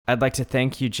I'd like to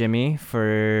thank you, Jimmy,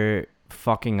 for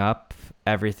fucking up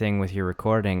everything with your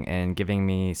recording and giving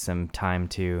me some time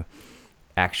to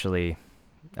actually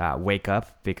wake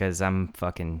up because I'm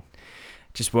fucking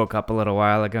just woke up a little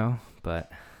while ago.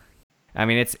 But I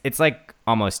mean, it's like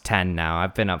almost 10 now.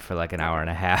 I've been up for like an hour and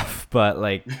a half, but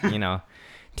like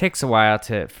takes a while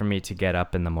for me to get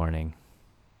up in the morning.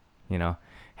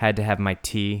 Had to have my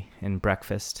tea and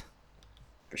breakfast.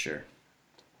 For sure.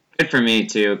 Good for me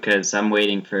too, because I'm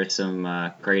waiting for some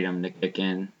kratom to kick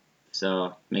in,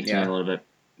 so makes me a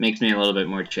little bit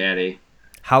more chatty.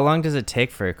 How long does it take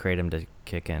for a kratom to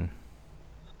kick in?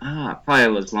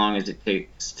 Probably as long as it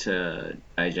takes to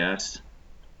digest.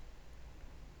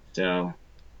 So,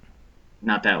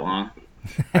 not that long.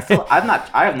 I have not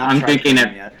I'm tried drinking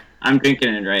kratom it. yet. I'm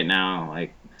drinking it right now,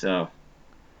 like so.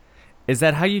 Is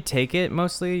that how you take it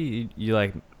mostly? You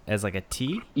like as like a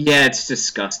tea? Yeah, it's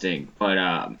disgusting, but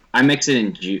I mix it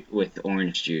in with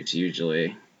orange juice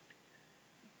usually,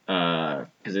 because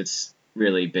it's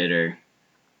really bitter.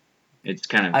 It's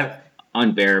kind of I've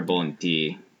unbearable in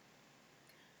tea.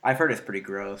 I've heard it's pretty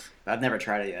gross. I've never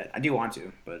tried it yet. I do want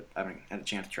to, but I haven't had a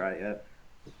chance to try it yet.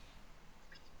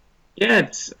 Yeah,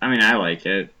 I mean, I like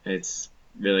it. It's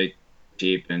really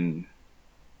cheap and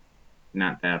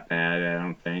not that bad, I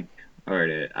don't think.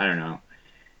 I don't know.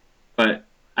 But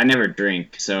I never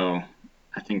drink, so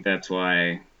I think that's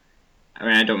why. I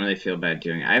mean, I don't really feel bad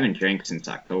doing it. I haven't drank since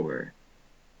October,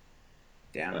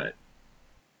 Damn. but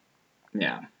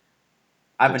yeah.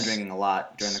 I've been drinking a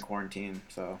lot during the quarantine,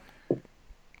 so.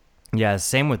 Yeah,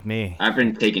 same with me. I've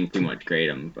been taking too much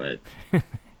kratom, but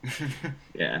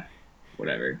yeah,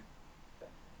 whatever.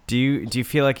 Do you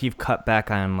feel like you've cut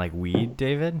back on like weed,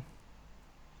 David?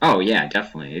 Oh yeah,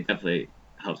 definitely. It definitely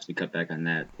helps me cut back on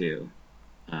that too.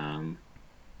 Um,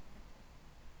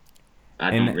 I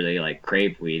don't really like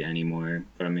crave weed anymore,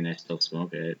 but I mean, I still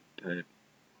smoke it, but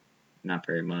not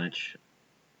very much.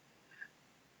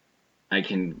 I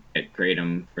can get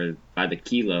kratom by the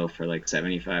kilo for like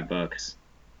 $75.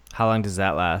 How long does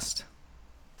that last?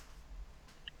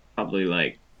 Probably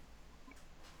like,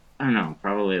 I don't know,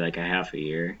 probably like a half a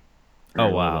year. Or Oh, a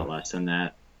little wow. bit less than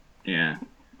that. Yeah.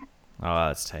 Oh,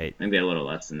 that's tight. Maybe a little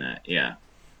less than that. Yeah.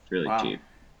 It's really Wow. cheap.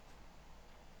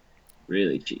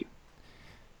 Really cheap.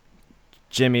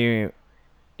 Jimmy,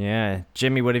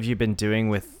 what have you been doing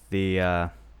with the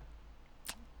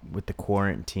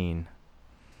quarantine?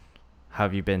 How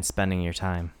have you been spending your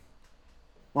time?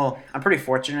 Well, I'm pretty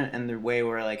fortunate in the way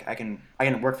where like I can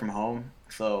work from home,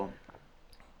 so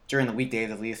during the weekdays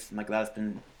at least, like that's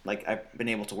been like I've been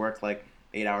able to work like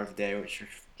 8 hours a day, which is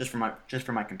just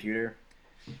for my computer.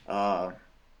 Uh,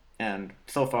 and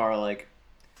so far like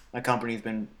my company's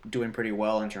been doing pretty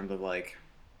well in terms of like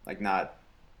not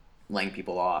laying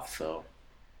people off, so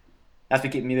that's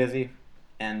been keeping me busy.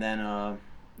 And then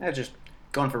yeah, just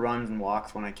going for runs and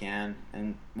walks when I can,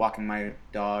 and walking my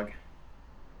dog.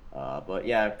 But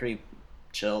yeah, pretty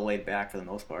chill, laid back for the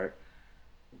most part.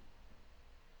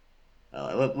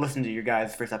 Listen to your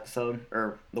guys' first episode,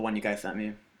 or the one you guys sent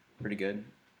me. Pretty good.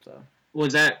 So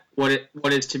Was that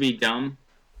what is to be dumb?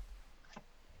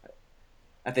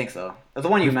 I think so. That's the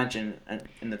one you We've mentioned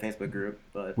in the Facebook group.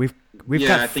 But we've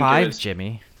Yeah, I got think it 5, was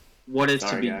Jimmy. what is to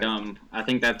sorry, be guys. dumb. I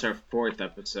think that's our fourth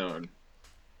episode.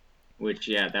 Which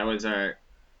yeah, that was our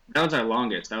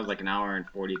longest. That was like an hour and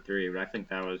 43, but I think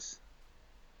that was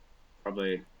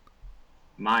probably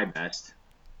my best.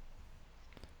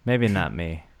 Maybe not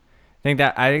me. I think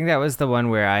that was the one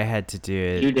where I had to do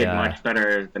You it. did much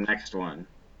better the next one,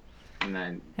 and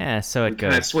then Yeah, so we it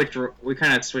kind of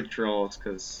goes. switch roles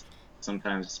because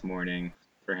sometimes it's morning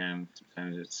for him,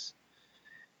 sometimes it's.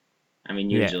 I mean,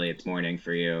 Yeah, usually it's morning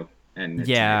for you, and it's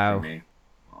night for yeah. me.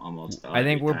 Almost I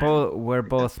think every time, we're except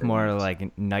both for more once.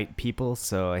 like night people,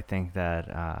 so I think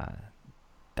that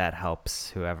that helps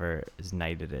whoever's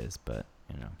night it is. But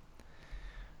that's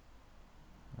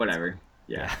Whatever. cool.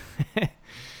 Yeah. Yeah.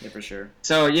 yeah, for sure.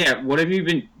 So yeah, what have you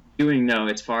been doing though,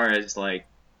 as far as like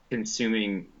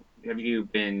consuming? Have you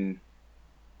been?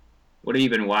 What have you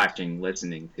been watching,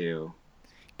 listening to?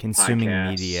 Consuming Podcasts.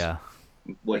 media.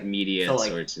 What Like media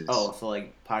sources? so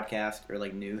like podcast or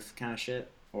like news kind of shit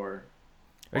or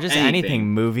Or Or just anything, anything?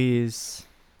 movies,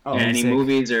 Yeah, oh any music.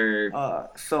 movies or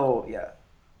so yeah,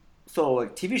 so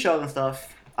like TV shows and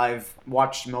stuff. I've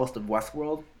watched most of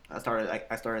Westworld. I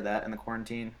started that in the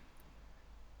quarantine.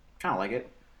 Kind of like it.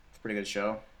 It's a pretty good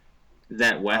show. is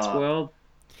that Uh, Westworld?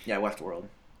 yeah, Westworld.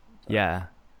 So Yeah.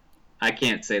 I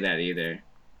can't say that either.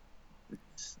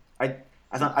 It's, I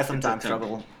it's a sometimes tough.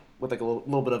 struggle with like a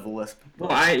little bit of a lisp, Well,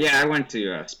 but I went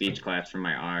to speech class for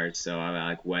my R's, so I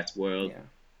like Westworld. yeah,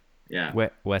 Yeah.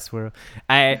 Westworld.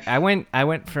 I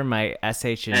went for my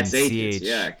SH and SH's, CH.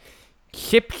 yeah.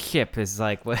 Hip is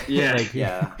like what? Yeah. like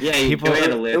Yeah. Yeah, people. we had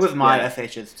a It list. was my yeah.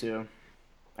 SHs too.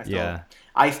 Yeah.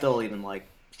 I still even like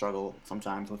struggle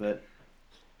sometimes with it.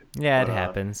 Yeah, it But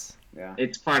happens. yeah.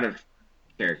 It's part of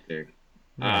character.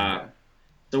 Yeah. Yeah.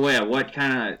 So yeah, what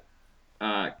kind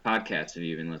of podcasts have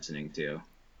you been listening to?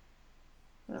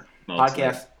 Mostly.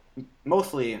 Podcast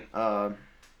mostly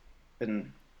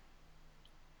been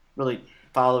really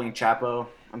following Chapo.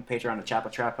 I'm Patreon to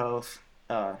Chapo Trap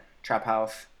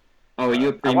House. Oh, are you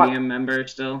a I watch. premium member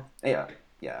still? Yeah,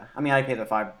 yeah. I mean, I pay the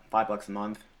 $5 a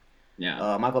month.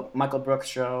 Yeah. Michael Brooks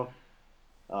show.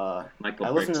 Michael I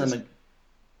listen Briggs to is. them.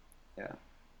 Yeah,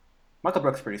 Michael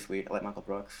Brooks is pretty sweet. I like Michael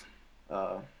Brooks.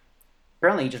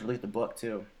 Apparently, he just released a book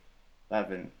too. I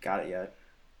haven't got it yet.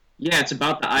 Yeah, it's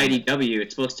about the IDW.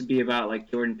 It's supposed to be about like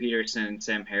Jordan Peterson and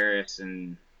Sam Harris,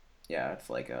 and Yeah, it's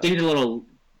like seems a little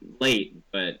late,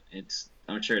 but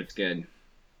I'm sure it's good.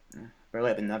 better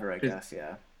late than never, I guess.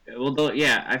 Yeah. Well,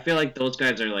 yeah, I feel like those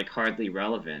guys are like hardly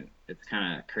relevant. It's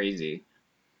kind of crazy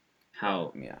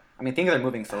how. Yeah. I mean, things are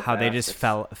moving so How fast. they just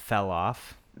It's- fell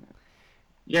off.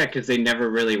 Yeah, because they never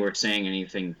really were saying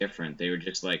anything different. They were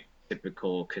just like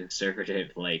typical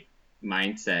conservative like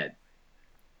mindset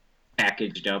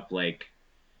packaged up like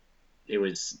it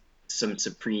was some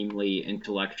supremely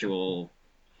intellectual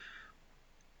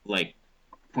like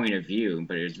point of view,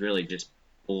 but it was really just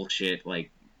bullshit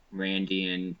like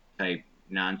Randian type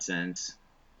nonsense.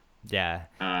 Yeah.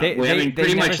 I mean,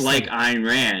 pretty never much like said Ayn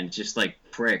Rand, just like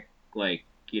prick, like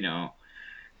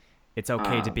it's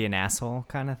okay to uh, be an asshole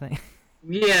kind of thing.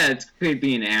 yeah, it's could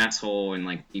be an asshole and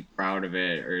like be proud of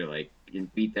it, or like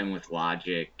beat them with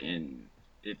logic, and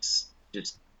it's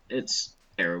just it's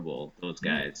terrible. Those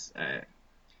guys,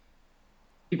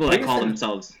 people that call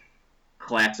themselves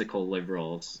classical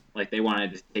liberals, like they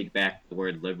wanted to take back the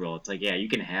word liberal. It's like, yeah, you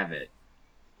can have it.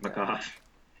 Fuck off.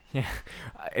 Yeah.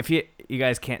 If you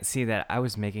guys can't see that, I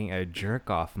was making a jerk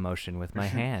off motion with my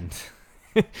hand.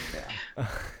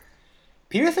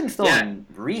 Peterson's still Yeah. in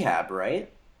rehab,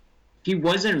 right? He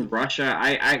was in Russia.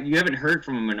 You haven't heard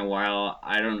from him in a while.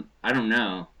 I don't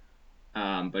know.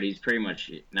 But he's pretty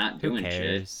much not Who doing shit.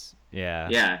 cares? Yeah.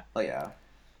 Yeah. Oh yeah.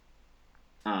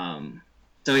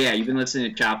 So yeah, you've been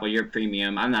listening to Chapo. You're a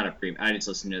premium. I'm not a premium. I just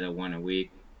listen to the one a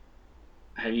week.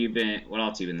 Have you been? What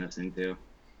else have you been listening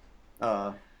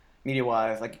to? Media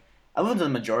wise, like I listen to the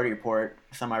Majority Report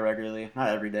semi regularly, not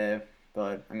every day,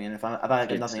 but I mean if I Good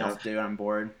got nothing else stuff. to do and I'm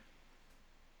bored.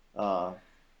 And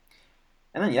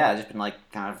then yeah, I've just been like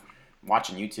kind of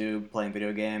watching YouTube, playing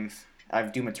video games. I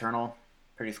have Doom Eternal,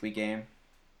 pretty sweet game.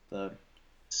 The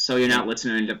So you're not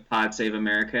listening to Pod Save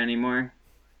America anymore?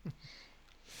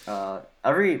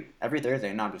 every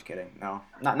Thursday. No, I'm just kidding. No,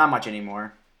 not much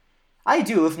anymore. I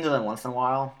do listen to them once in a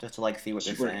while just to like see what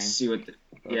they're saying. See what?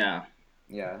 Yeah.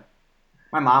 Yeah,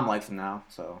 my mom likes them now,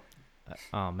 so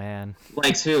Oh man.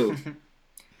 Likes who?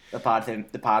 the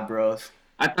Pod Bros.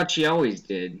 I thought she always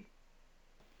did.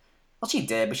 Well, she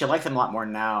did, but she likes them a lot more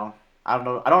now. I don't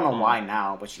know. I don't know Oh. why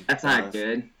now, but she. That's does. not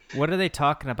good. What are they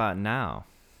talking about now?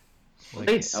 Well,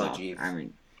 they Like, suck. geez. I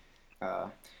mean,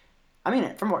 I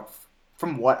mean,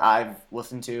 from what I've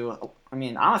listened to, I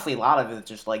mean, honestly, a lot of it is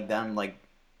just like them like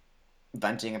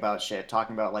venting about shit,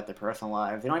 talking about like their personal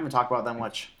lives. They don't even talk about that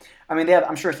much. I mean, they have.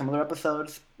 I'm sure some other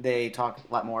episodes they talk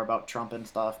a lot more about Trump and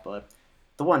stuff, but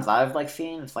the ones I've like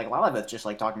seen, it's like a lot of it's just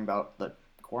like talking about the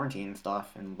quarantine and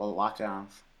stuff and the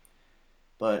lockdowns.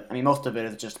 But I mean, most of it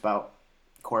is just about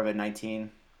COVID-19.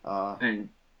 and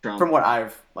Trump. From what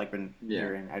I've like been Yeah.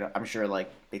 hearing, I'm sure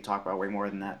like they talk about way more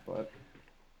than that, but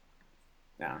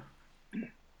yeah.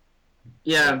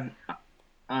 Yeah.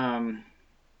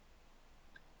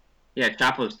 Yeah,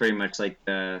 Chapo's pretty much like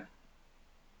the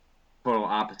total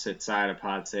opposite side of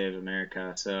Pod Save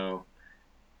America. So,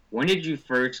 when did you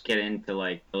first get into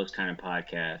like those kind of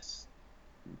podcasts?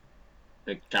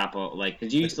 Like Chapo, like,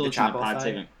 cause you used to The listen to Chapo Pod side?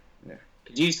 Save, Yeah.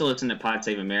 cause you used to listen to Pod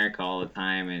Save America all the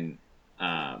time, and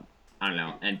I don't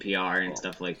know, NPR and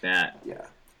stuff like that. Yeah.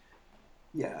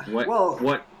 Yeah. What? Well,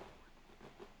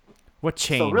 what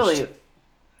changed?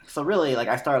 so really, like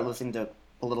I started listening to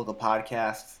political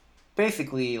podcasts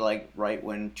basically like right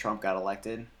when Trump got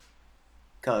elected.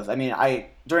 Because I mean,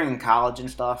 during college and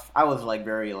stuff, I was like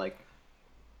very like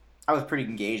I was pretty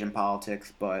engaged in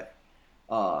politics, but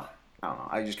I don't know.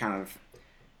 I just kind of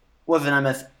was an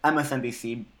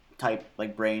MSNBC type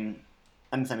like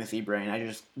MSNBC brain. I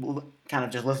just kind of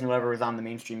just listened to whatever was on the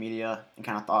mainstream media and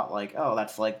kind of thought like, oh,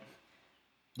 that's like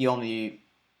the only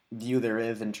view there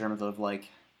is in terms of like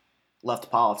left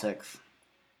politics.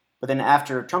 But then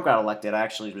after Trump got elected, I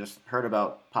actually just heard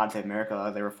about Pod Save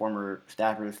America. They were former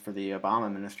staffers for the Obama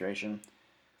administration.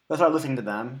 So I started listening to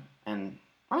them, and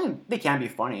I mean, they can be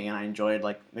funny, and I enjoyed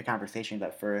like the conversations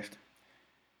at first.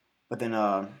 But then,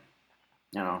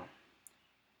 you know,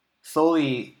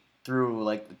 slowly through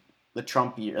like the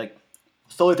Trump year, like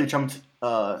slowly through Trump's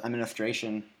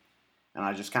administration, and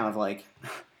I just kind of like,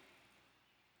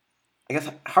 I guess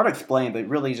hard to explain, but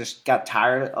really just got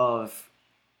tired of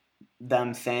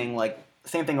them saying like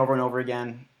same thing over and over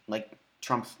again, like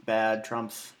Trump's bad,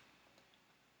 Trump's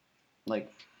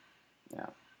like, yeah,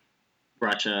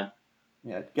 Russia.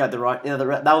 yeah,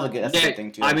 that was a good, that's a Yeah, good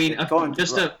thing too. I mean, Going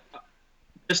to,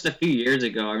 just a few years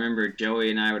ago, I remember Joey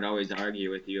and I would always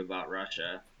argue with you about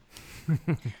Russia.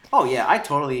 oh yeah, I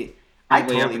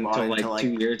Probably up totally bought until into like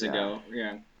 2 years yeah, ago.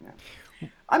 Yeah. yeah.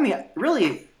 I mean,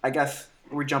 really, I guess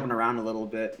we're jumping around a little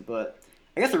bit, but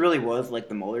I guess it really was like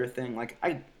the Mueller thing. Like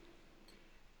I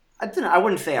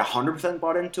wouldn't say 100%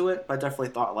 bought into it, but I definitely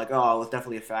thought like, oh, it was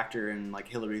definitely a factor in like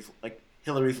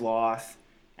Hillary's loss,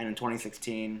 and in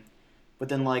 2016. But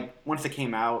then like once it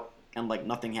came out and like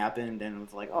nothing happened, and it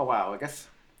was like, oh wow, I guess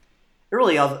it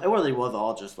really was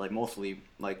all just like mostly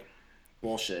like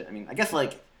bullshit. I mean, I guess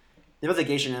like the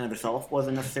investigation in and of itself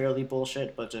wasn't necessarily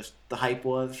bullshit, but just the hype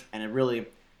was, and it really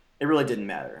didn't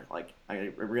matter. Like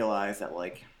I realized that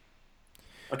like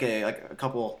okay, like a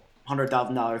couple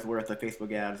 $100,000 worth of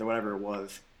Facebook ads or whatever it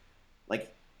was,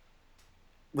 like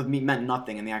with me meant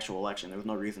nothing in the actual election. There was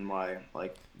no reason why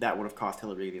like that would have cost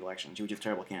Hillary the election. She was just a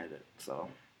terrible candidate. So,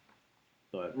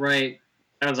 but Right.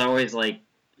 That was always like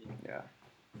yeah,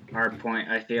 our point.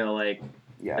 I feel like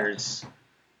yeah, there's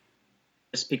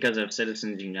just because of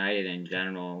Citizens United in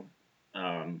general,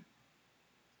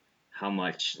 how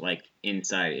much like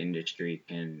inside industry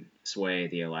can sway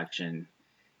the election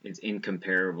is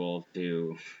incomparable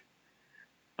to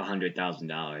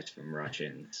 $100,000 from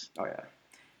Russians. oh yeah.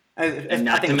 And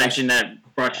I not think to it was mention actually, that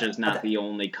Russia's I, not th- the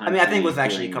only I mean, I think it country was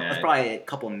actually doing it's that. probably a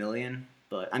couple million,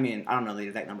 but I mean, I don't know the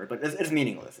exact number, but it's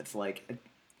meaningless. It's like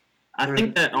I there's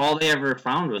think that all they ever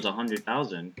found was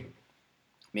 100,000,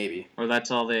 maybe. or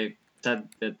that's all they said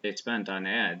that they spent on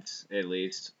ads, at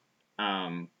least.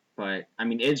 But I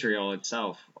mean, Israel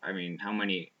itself. I mean, how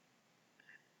many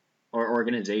or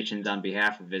organizations on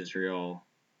behalf of Israel?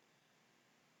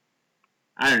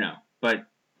 I don't know, but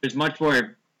there's much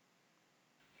more.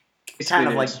 Basically, Kind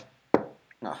of like there's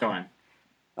uh, go on.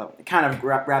 kind of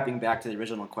wrapping back to the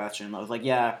original question. I was like,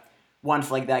 yeah,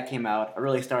 once like that came out, I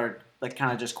really started like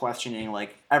kind of just questioning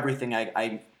like everything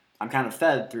I'm kind of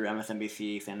fed through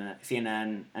MSNBC,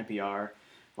 CNN, NPR.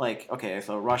 Like, okay,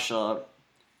 so Russia,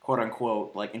 quote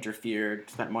unquote, like interfered,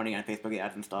 spent money on Facebook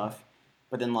ads and stuff.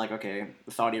 But then like, okay,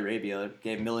 Saudi Arabia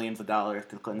gave millions of dollars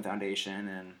to the Clinton Foundation,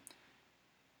 and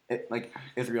like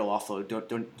Israel also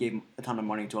don't gave a ton of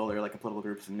money to other like political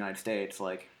groups in the United States.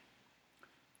 Like,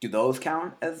 do those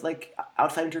count as like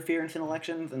outside interference in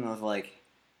elections? And I was like,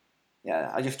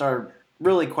 yeah, I just started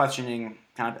really questioning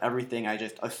kind of everything I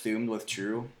just assumed was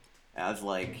true as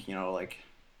like,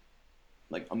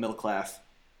 like a middle class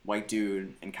white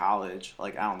dude in college.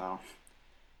 Like, I don't know.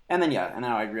 And then, yeah, and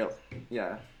now I real,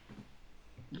 yeah,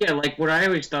 Yeah, like what I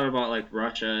always thought about like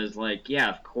Russia is like, yeah,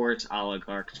 of course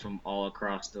oligarchs from all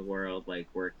across the world like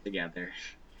work together.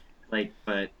 Like,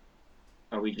 but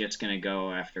are we just gonna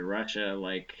go after Russia?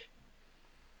 Like,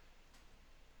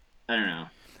 I don't know.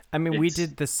 I mean, we It's,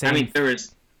 did the I same. mean, there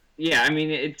was, yeah, I mean,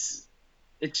 it's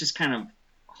just kind of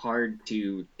hard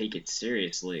to take it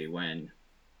seriously when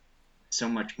so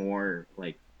much more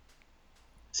like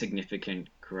significant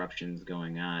corruption's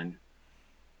going on.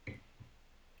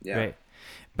 yeah, Right.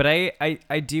 But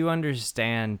I do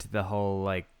understand the whole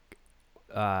like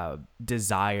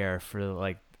desire for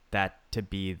like that to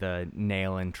be the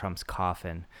nail in Trump's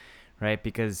coffin, right?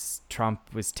 Because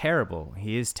Trump was terrible.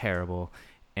 He is terrible.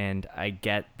 And I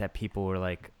get that people were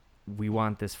like, we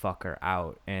want this fucker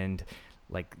out. And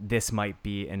like, this might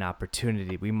be an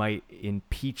opportunity. We might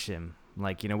impeach him.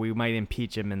 Like, we might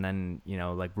impeach him and then,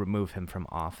 like remove him from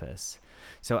office.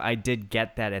 So I did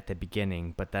get that at the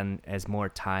beginning. But then as more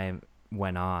time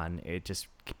went on, it just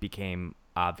became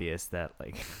obvious that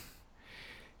like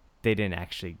they didn't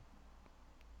actually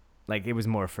like it was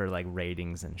more for like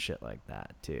ratings and shit like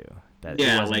that too. That it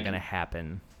Yeah, wasn't like gonna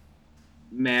happen.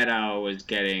 Maddow was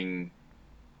getting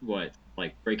what,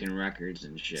 like breaking records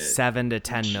and shit. 7 to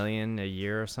 10 million a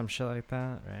year or some shit like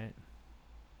that, right?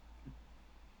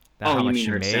 That Oh, how you much mean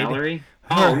she her made? salary?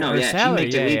 Her, Oh no, her yeah, salary, she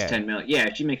makes yeah, at least yeah. 10 million.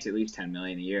 Yeah, she makes at least 10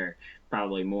 million a year,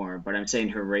 probably more. But I'm saying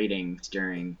her ratings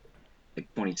during like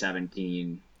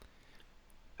 2017,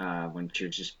 when she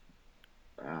was just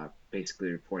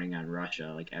basically reporting on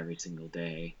Russia like every single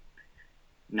day.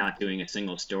 not doing a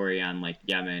single story on like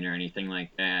Yemen or anything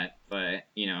like that, but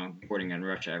reporting on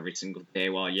Russia every single day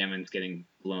while Yemen's getting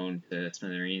blown to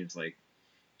smithereens. Like,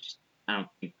 just, I don't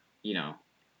think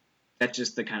that's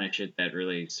just the kind of shit that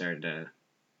really started to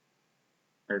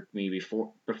hurt me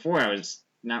before. Before I was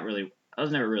never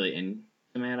really into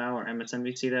Maddow or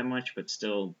MSNBC that much, but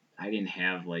still, I didn't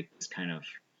have like this kind of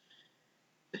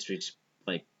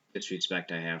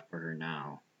disrespect I have for her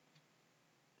now.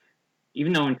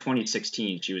 Even though in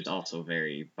 2016 she was also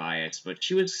very biased, but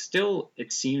she was still,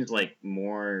 it seems like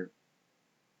more,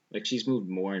 like she's moved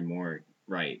more and more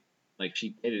right. Like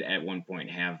she did at one point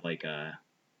have like a,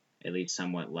 at least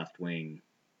somewhat left wing,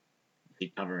 to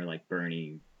cover like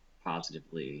Bernie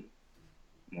positively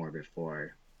more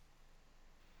before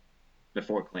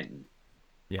Clinton.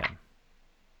 Yeah.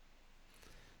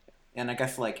 And I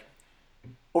guess like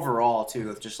overall too,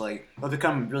 it's just like it's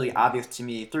become really obvious to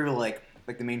me through like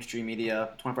the mainstream media,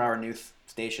 24-hour news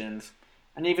stations,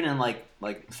 and even in like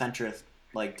centrist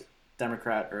like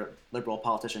Democrat or liberal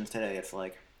politicians today. It's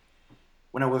like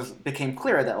when it became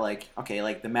clear that like okay,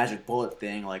 like the magic bullet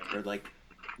thing, like or like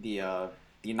the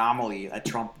anomaly that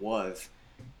Trump was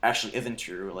actually isn't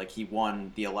true. Like he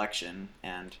won the election,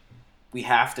 and we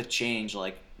have to change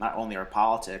like not only our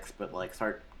politics but like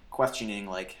start questioning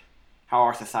like how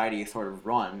our society is sort of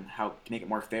run, how to make it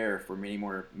more fair for many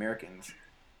more Americans,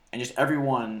 and just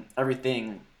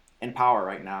everything in power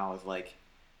right now is like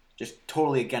just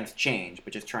totally against change,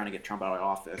 but just trying to get Trump out of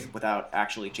office without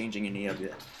actually changing any of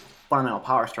the fundamental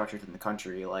power structures in the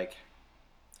country. Like,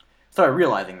 started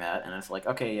realizing that, and it's like,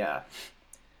 okay, yeah,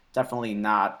 definitely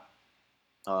not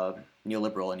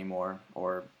neoliberal anymore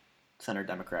or center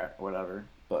Democrat or whatever.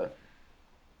 But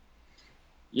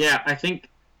yeah, I think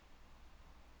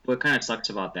what kind of sucks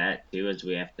about that too is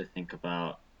we have to think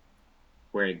about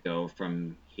where to go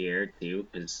from here too,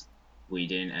 because we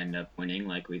didn't end up winning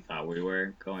like we thought we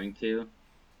were going to.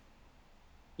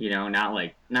 Not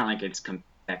like it's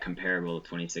that comparable to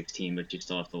 2016, but you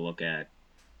still have to look at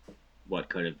what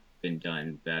could have been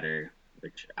done better,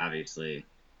 which obviously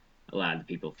a lot of the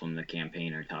people from the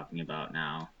campaign are talking about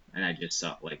now. And I just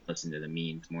listened to the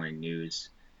Means Morning News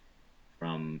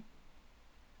from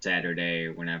Saturday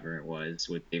or whenever it was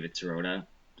with David Sirota.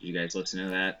 Did you guys listen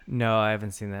to that? No, I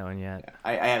haven't seen that one yet. yeah,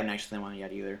 I haven't actually seen one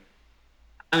yet either.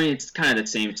 I mean, it's kind of the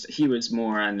same. He was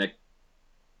more on the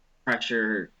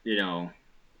pressure,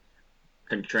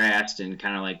 contrast and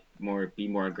kind of like be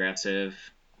more aggressive.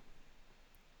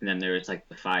 And then there was like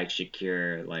the Faiyaz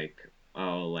Shakir, like,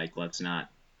 oh, like let's not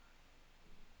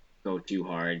go too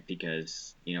hard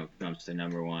because Trump's the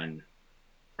number one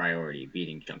priority.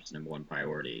 Beating Trump's the number one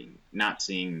priority. Not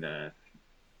seeing the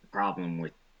problem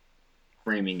with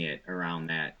framing it around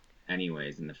that,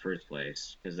 anyways, in the first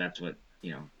place, because that's what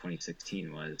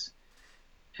 2016 was,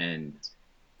 and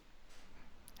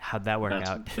how'd that work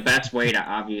out? The best way to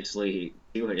obviously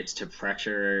do it is to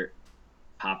pressure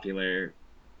popular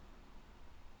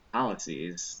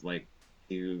policies, like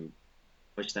to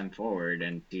push them forward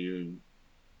and to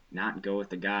not go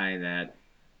with the guy that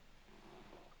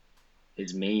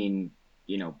his main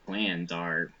plans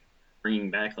are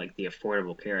bringing back like the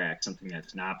Affordable Care Act, something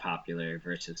that's not popular,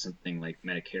 versus something like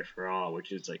Medicare for All,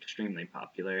 which is like extremely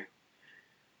popular.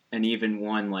 And even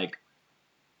one like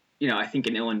I think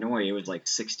in Illinois it was like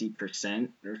 60%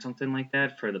 or something like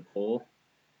that for the poll.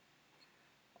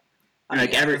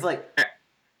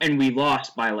 And we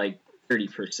lost by like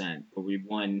 30%, but we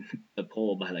won the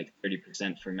poll by like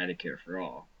 30% for Medicare for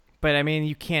All. But I mean,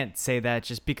 you can't say that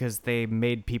just because they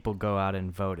made people go out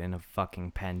and vote in a fucking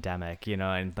pandemic,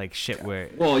 and like shit where.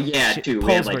 Well, yeah, too.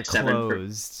 We had like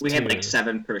closed. We had like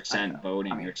 7%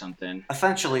 voting or something.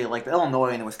 Essentially, like the Illinois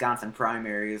and the Wisconsin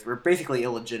primaries were basically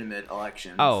illegitimate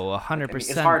elections. Oh, 100%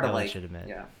 it's hard to illegitimate.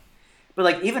 Yeah, but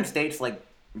like even states like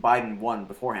Biden won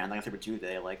beforehand, like on Super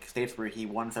Tuesday, like states where he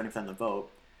won 70% of the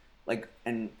vote, like,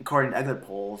 and according to exit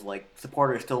polls, like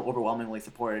supporters still overwhelmingly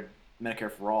supported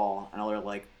Medicare for All and other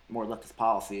like more leftist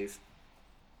policies.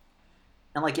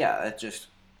 And like, yeah, it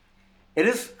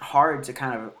is hard to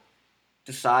kind of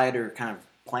decide or kind of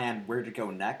plan where to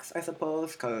go next, I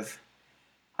suppose, because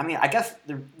I mean, I guess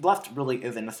the left really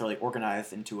isn't necessarily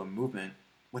organized into a movement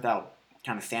without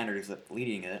kind of Sanders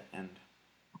leading it, and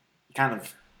kind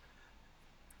of,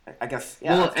 I guess,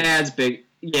 yeah. Well, as big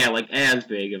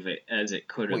of it as it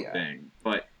could have been,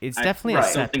 but it's definitely a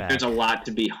setback. I think there's a lot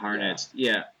to be harnessed.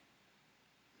 Yeah.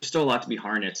 There's still a lot to be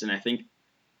harnessed, and I think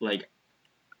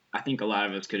a lot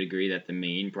of us could agree that the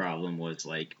main problem was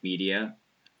like media.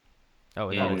 Oh,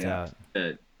 without a doubt.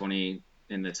 The 20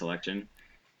 in this election,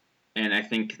 and I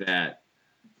think that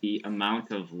the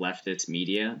amount of leftist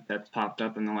media that's popped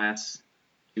up in the last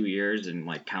 2 years and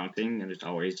like counting, and there's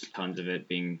always tons of it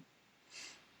being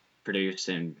produced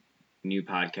and new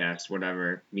podcasts,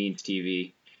 whatever, means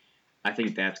TV. I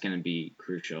think that's going to be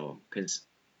crucial because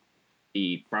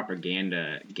the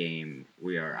propaganda game,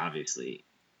 we are obviously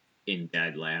in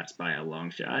dead last by a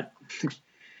long shot.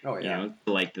 Oh You yeah. know,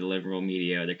 like the liberal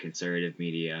media, the conservative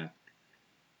media,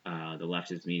 the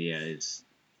leftist media is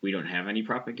we don't have any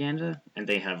propaganda, and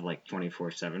they have like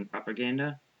 24/7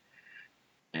 propaganda,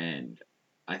 and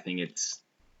I think it's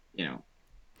you know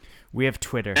We have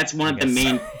Twitter. that's one I of the guess.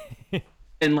 main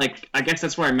and like I guess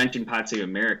that's why I mentioned Pod Save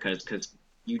America is because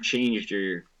you changed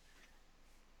your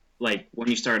like when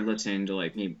you started listening to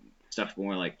like maybe stuff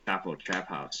more like Chapo Trap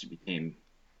House, you became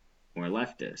more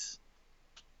leftist.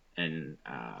 And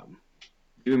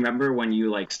do you remember when you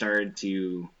like started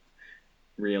to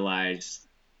realize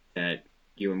that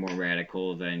you were more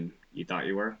radical than you thought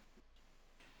you were?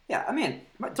 Yeah, I mean,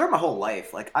 throughout my whole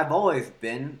life, like I've always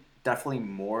been definitely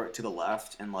more to the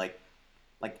left, and like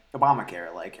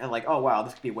Obamacare, like oh wow,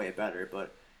 this could be way better,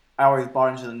 but I always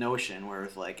bought into the notion where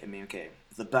it's like, I mean, okay,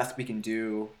 it's the best we can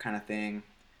do, kind of thing.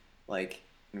 Like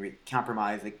maybe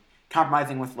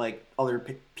compromising with like other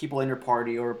people in your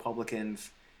party or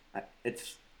Republicans.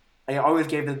 It's I always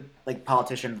gave the like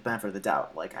politicians the benefit of the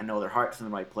doubt. Like I know their heart's in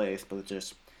the right place, but it's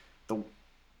just the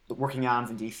the working ons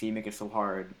in DC make it so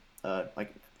hard.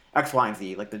 Like X, Y, and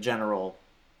Z, like the general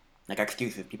like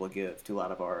excuses people give to a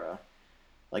lot of our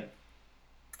like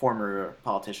former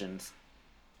politicians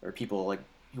or people like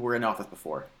who were in office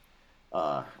before.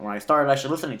 When I started, I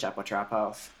should listen to Chapo Trap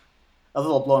House. I was a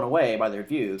little blown away by their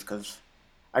views because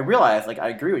I realized like I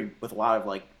agree with a lot of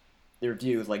like their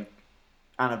views like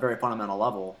on a very fundamental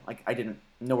level. Like I didn't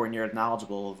nowhere near as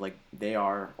knowledgeable as like they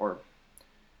are or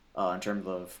in terms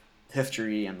of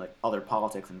history and like other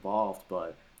politics involved.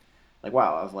 But like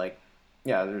wow, I was like,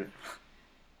 yeah,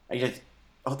 I just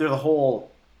there's a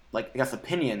whole like I guess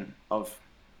opinion of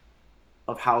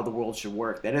how the world should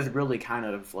work that is really kind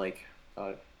of like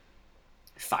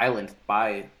silenced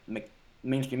by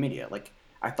mainstream media. Like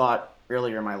I thought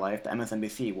earlier in my life, the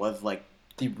MSNBC was like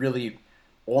the really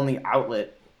only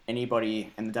outlet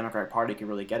anybody in the Democratic Party could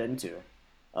really get into.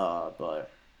 But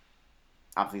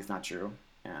obviously, it's not true.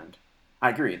 And I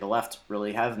agree. The left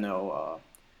really has no,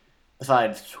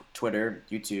 besides Twitter,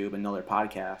 YouTube, and other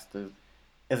podcasts,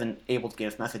 isn't able to get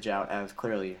its message out as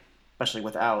clearly, especially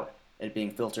without it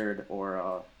being filtered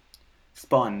or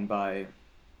spun by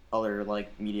other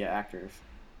like media actors.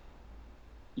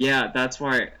 Yeah, that's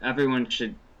why everyone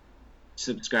should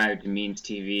subscribe to Means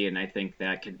TV, and I think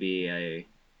that could be a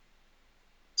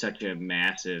such a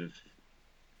massive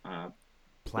uh,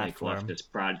 like Platform.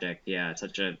 leftist project. Yeah,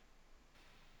 such a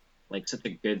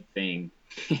good thing,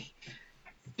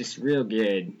 just real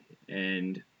good,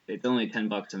 and it's only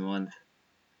 $10 a month,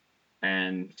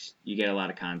 and you get a lot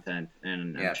of content,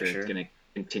 and I'm Yeah, for sure it's sure. gonna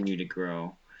continue to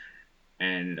grow.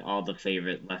 And all the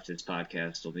favorite leftist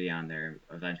podcasts will be on there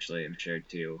eventually, I'm sure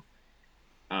too.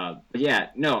 But yeah,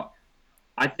 no,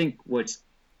 I think what's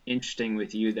interesting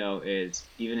with you though is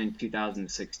even in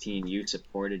 2016 you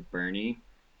supported Bernie,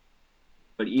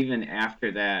 but even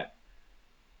after that,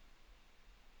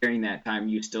 during that time,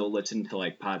 you still listened to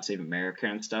like Pod Save America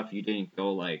and stuff. You didn't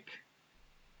go like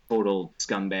total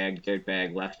scumbag,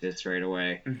 dirtbag leftist right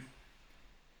away.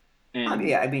 And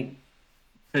Yeah, I mean,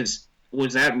 because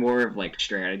was that more of like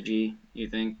strategy? You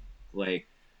think like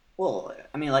well,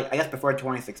 I mean, like I guess before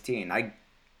 2016, I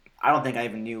don't think I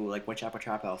even knew like what Chapel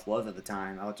Trap House was at the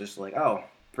time. I was just like, oh,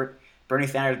 Bernie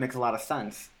Sanders makes a lot of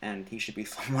sense, and he should be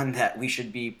someone that we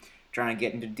should be trying to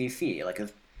get into DC. Like,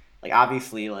 cause, like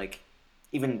obviously, like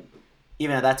even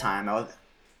even at that time, I was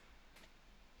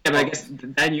yeah, but I oh guess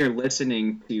then you're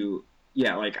listening to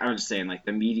yeah, like I was saying, like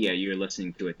the media you're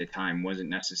listening to at the time wasn't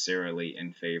necessarily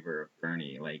in favor of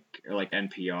Bernie, like or like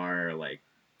NPR or like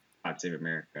Pod Save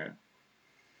America.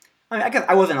 I mean, I guess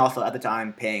I wasn't also at the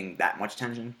time paying that much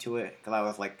attention to it because I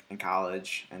was like in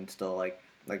college and still like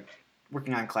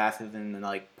working on classes and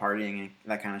like partying and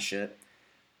that kind of shit.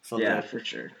 So Yeah, for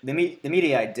sure. the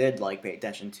media I did like pay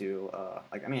attention to.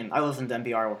 Like I mean, I listen to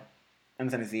NPR,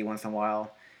 MSNBC once in a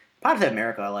while. Positive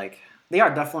America, like they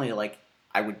are definitely like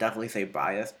I would definitely say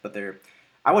biased, but they're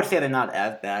I would say they're not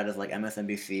as bad as like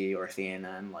MSNBC or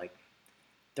CNN. Like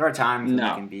there are times when they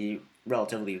No, can be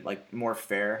relatively like more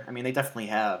fair. I mean, they definitely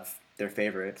have their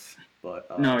favorites, but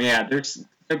no, yeah,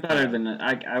 they're better yeah, than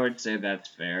I would say that's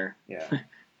fair. yeah,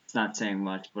 It's not saying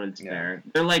much, but it's yeah, fair.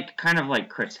 They're like kind of like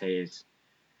Chris Hayes.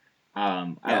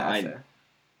 yeah. That's I fair.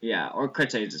 yeah, or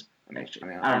Chris Hayes is I actually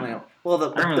mean, I I don't mean, know. well,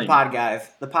 I don't the really know. pod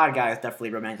guys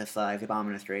definitely romanticize the Obama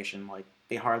administration. Like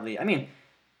they hardly. I mean,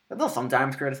 They'll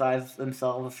sometimes criticize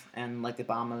themselves and like the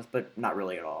Obamas, but not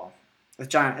really at all. It's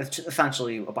giant. It's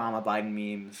essentially Obama Biden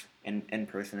memes in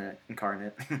person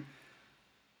incarnate.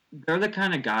 They're the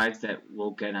kind of guys that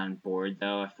will get on board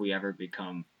though if we ever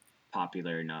become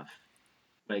popular enough.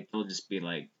 Like they'll just be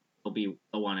like they'll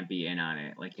want to be in on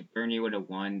it. Like if Bernie would have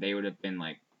won, they would have been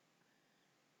like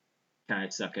kind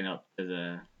of sucking up to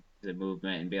the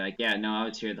movement and be like, yeah, no, I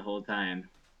was here the whole time.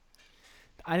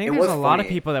 I think It there's was a lot of funny.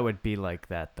 people that would be like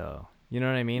that though. You know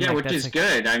what I mean? Yeah, Like which that's is like,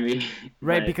 good. I mean,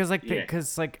 right, but, because yeah.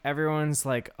 everyone's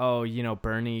like, oh,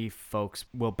 Bernie folks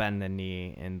will bend the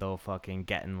knee and they'll fucking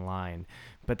get in line,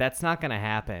 but that's not gonna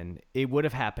happen. It would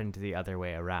have happened the other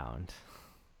way around.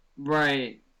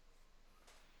 Right.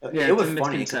 Yeah, It it's a was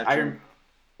funny because misconception.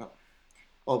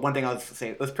 well, one thing I was to say,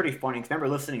 it was pretty funny. 'Cause I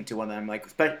remember listening to one of them,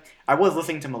 I was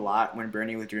listening to him a lot when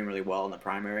Bernie was doing really well in the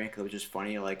primary because it was just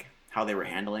funny, like how they were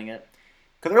handling it.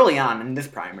 Because early on in this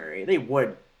primary, they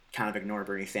would kind of ignore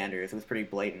Bernie Sanders. It was pretty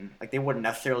blatant. Like they wouldn't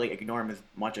necessarily ignore him as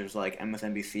much as like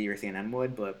MSNBC or CNN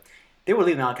would, but they would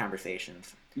leave him out of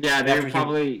conversations. Yeah, But they were after he,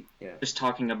 probably yeah, just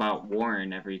talking about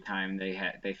Warren every time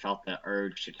they felt the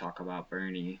urge to talk about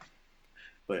Bernie.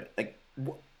 but like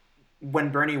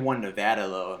when Bernie won Nevada,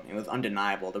 though, it was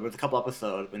undeniable. There was a couple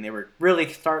episodes when they were really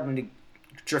starting to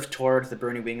drift towards the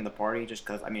Bernie wing of the party, just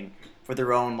because I mean, for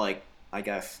their own like, I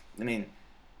guess, I mean,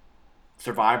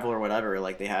 survival or whatever.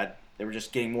 Like they were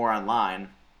just getting more online.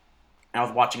 And I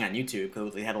was watching on YouTube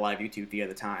because they had a live YouTube feed at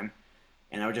the time,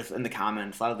 and I was just in the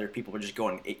comments. A lot of their people were just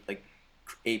going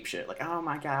ape shit, like, "Oh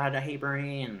my god, I hate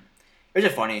Bernie," and it was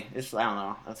just funny. It's I don't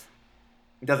know.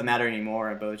 It doesn't matter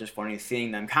anymore, but it was just funny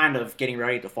seeing them kind of getting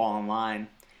ready to fall in line.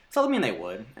 So I mean they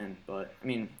would, but I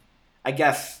mean, I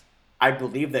guess I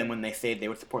believe them when they say they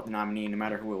would support the nominee no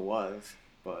matter who it was.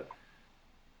 But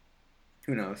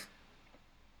who knows?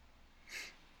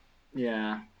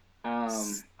 Yeah.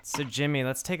 Um, So Jimmy,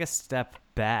 let's take a step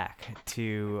back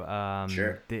to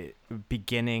Sure. the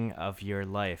beginning of your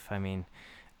life. I mean,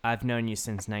 I've known you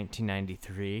since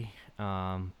 1993,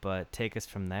 but take us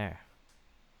from there.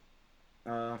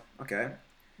 Okay.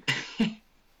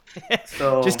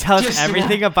 So Just tell us just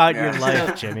everything about your life,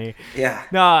 yeah, Jimmy. yeah.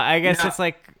 No, I guess not it's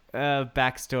like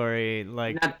backstory,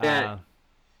 like not that.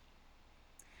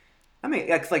 I mean,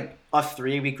 it's like us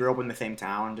three. We grew up in the same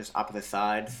town, just opposite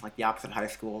sides, like the opposite high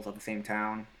schools of the same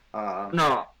town.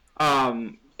 No.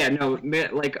 Yeah. No.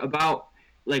 Like about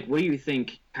like what do you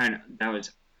think? Kind of that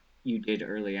was you did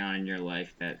early on in your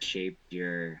life that shaped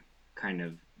your kind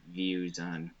of views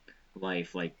on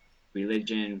life, like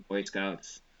religion, Boy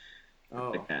Scouts, stuff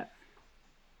Oh, like that.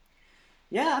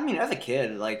 yeah. I mean, as a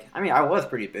kid, like, I mean, I was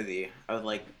pretty busy. I was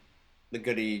like the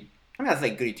goody. I mean, I was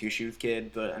like goody two shoes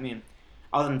kid, but I mean,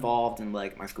 I was involved in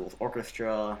like my school's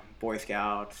orchestra, Boy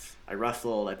Scouts. I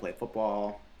wrestled. I played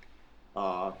football.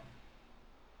 Uh,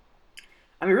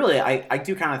 I mean, really, I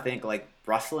do kind of think like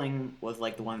wrestling was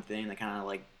like the one thing that kind of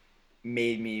like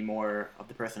made me more of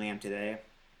the person I am today.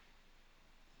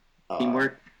 Uh,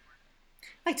 Teamwork.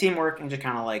 like teamwork and just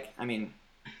kind of like, I mean,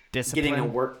 getting a discipline.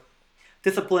 work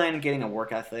discipline, getting a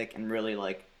work ethic, and really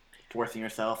like forcing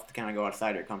yourself to kind of go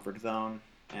outside your comfort zone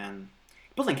and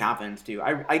building confidence too.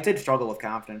 I did struggle with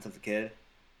confidence as a kid,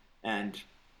 and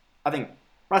I think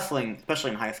wrestling,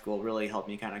 especially in high school, really helped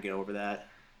me kind of get over that.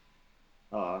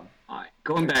 Uh, All right,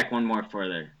 going back one more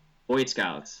further. Boy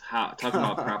Scouts. How talking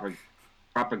about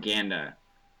propaganda.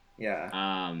 yeah,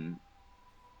 Um,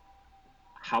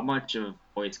 how much of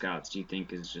Boy Scouts do you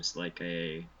think is just like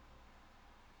a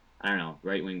I don't know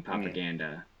right wing I mean,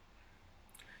 propaganda?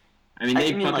 I mean,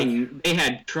 I mean like, they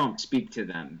had Trump speak to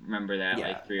them. Remember that yeah,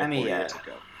 like three I or mean, four yeah, years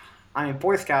ago. I mean,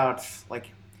 Boy Scouts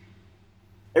like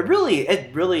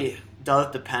it really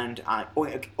does depend on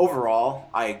overall.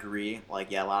 I agree.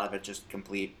 Like, yeah, a lot of it just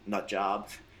complete nut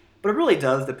jobs, but it really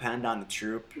does depend on the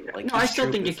troop. Yeah. Like No, I each still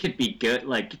troop think it is could be good.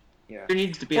 Like yeah. there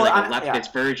needs to be Well, like a yeah,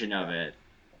 leftist version of yeah. it.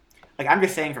 Like I'm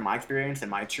just saying from my experience in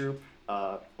my troop,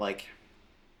 like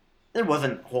there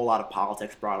wasn't a whole lot of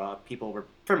politics brought up. People were,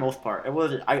 for the most part, it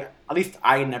was I at least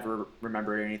I never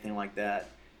remembered anything like that.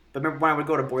 But remember when I would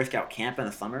go to Boy Scout camp in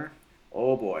the summer?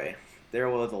 Oh boy, there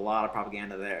was a lot of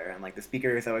propaganda there, and like the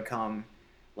speakers that would come,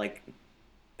 like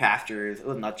pastors, it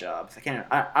was nut jobs.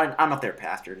 I don't know if they're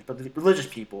pastors, but the religious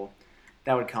people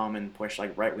that would come and push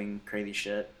like right wing crazy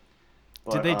shit.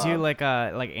 Did But they do like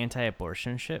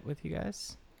anti-abortion shit with you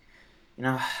guys? you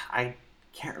know, I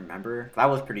can't remember. I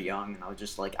was pretty young, and I was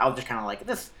just kind of like,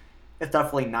 this. It's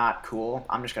definitely not cool.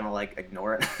 I'm just gonna like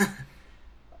ignore it.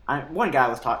 One guy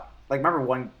was taught like, remember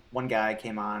one guy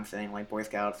came on saying like Boy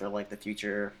Scouts are like the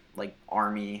future like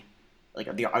army, like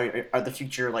are the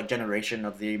future like generation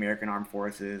of the American armed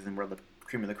forces, and we're the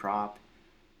cream of the crop.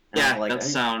 And Yeah, like, that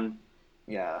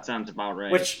yeah, sounds about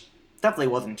right. which definitely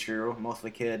wasn't true. Most of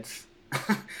the kids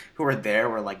who were there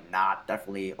were like not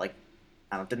definitely like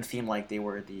I don't know, didn't seem like they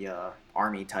were the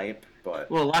army type, but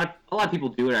Well, a lot of people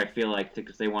do it. I feel like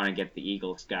because they want to get the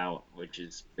Eagle Scout, which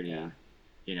is yeah. pretty,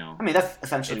 you know, I mean, that's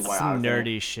essentially It's why I some was in it.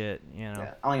 nerdy shit, you know.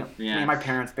 Yeah, I mean, yeah, my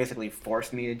parents basically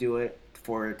forced me to do it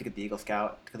to get the Eagle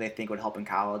Scout because they think it would help in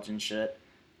college and shit.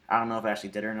 I don't know if I actually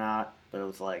did or not, but it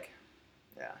was like,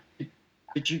 yeah,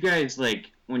 Did you guys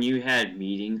like when you had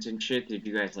meetings and shit? Did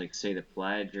you guys like say the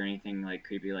pledge or anything like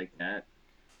creepy like that?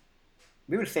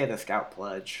 we would say the Scout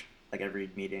pledge like every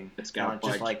meeting, The kind Scout of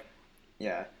just pledge. like,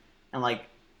 yeah, and like,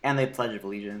 and they pledge of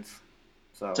allegiance.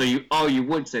 So So you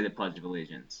would say the Pledge of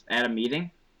Allegiance at a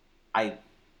meeting? I,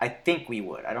 I think we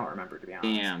would. I don't remember to be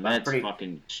honest, Damn, but I'm that's pretty.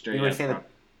 fucking We straight would up say rough.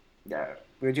 that, yeah,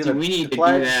 we would do See, we the need to do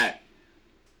pledge. that.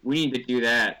 We need to do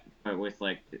that, but with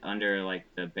like under like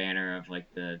the banner of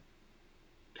like the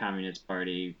Communist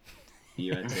Party, the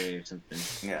USA or something,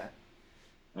 Yeah.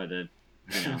 or the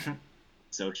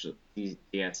social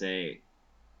DSA.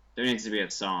 There needs to be a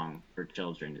song for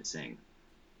children to sing.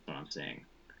 That's what I'm saying.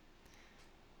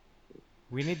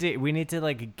 We need to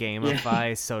like Yeah.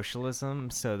 gamify socialism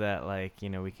so that like, we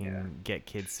Yeah. can get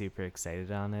kids super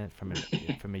excited on it from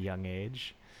a young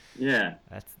age. Yeah.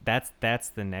 That's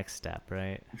the next step,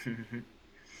 right?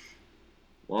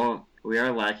 Well, we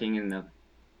are lacking in the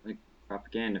like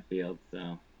propaganda field,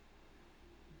 so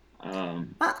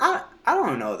I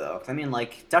don't know though. 'Cause I mean,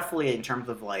 like, definitely in terms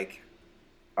of like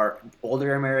our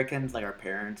older Americans, like our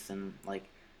parents, and like,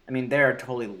 I mean, they're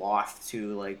totally lost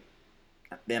to like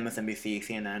the MSNBC,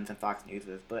 CNNs, and Fox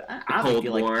Newses. But the I honestly Cold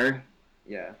feel like, War.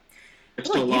 yeah, They're but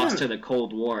still like lost even to the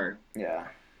Cold War. yeah,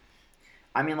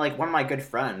 I mean, like one of my good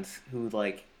friends who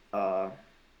like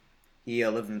he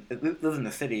lives in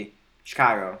the city,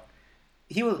 Chicago.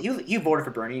 He voted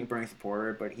for Bernie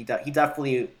supporter, but he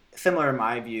definitely similar in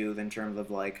my views in terms of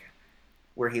like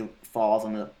where he falls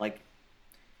on the like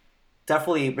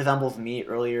definitely resembles me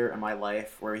earlier in my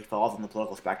life where he falls on the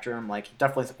political spectrum. Like he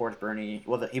definitely supports Bernie.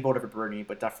 Well, he voted for Bernie,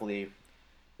 but definitely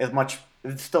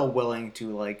is still willing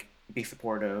to like be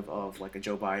supportive of like a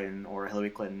Joe Biden or a Hillary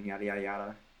Clinton, yada yada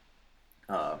yada.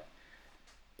 Uh,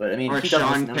 but I mean, Or he does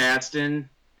Sean listen. Caston.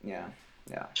 Yeah,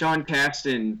 yeah. Sean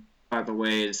Caston, by the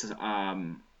way, is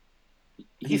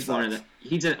He he's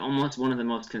sucks. almost one of the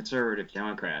most conservative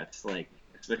Democrats, like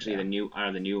especially Yeah.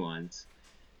 the new ones.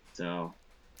 So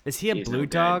Is he a he's no blue good.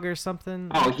 dog or something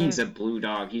Oh, like he's that? a blue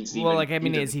dog. Well, like I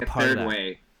mean, He's is he a part of third that?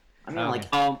 way. I mean, Okay.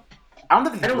 like I don't know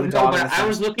if he's I a blue don't know, dog but in the I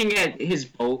was sense. looking at his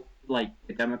vote, like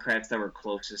the Democrats that were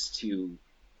closest to,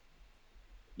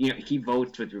 he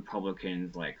votes with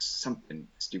Republicans like something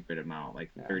stupid amount, like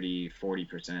Yeah.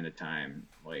 30-40% of the time.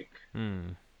 Like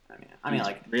I mean,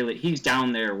 like he's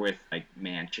down there with like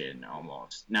Manchin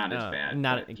almost. Not as bad,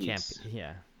 Not but it can't be.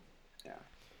 Yeah. yeah.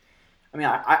 I mean,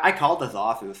 I called his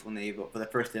office when they for the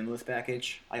first stimulus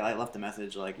package. I left a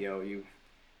message like, "Yo, you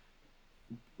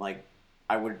like,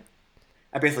 I would."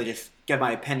 I basically just gave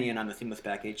my opinion on the stimulus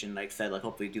package and like said like,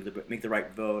 hopefully make the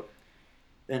right vote.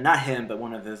 Then not him, but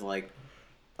one of his like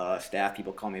staff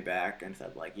people called me back and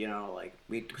said like, like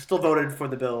we still voted for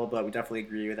the bill, but we definitely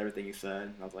agree with everything you said.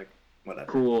 And I was like,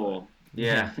 whatever. cool.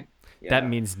 Yeah, But, yeah. That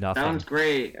means nothing. sounds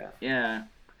great. Yeah. Yeah.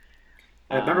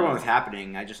 I remember when it was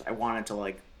happening. I wanted to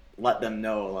like let them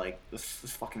know like this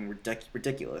is fucking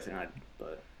ridiculous,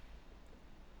 but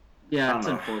Yeah, I it's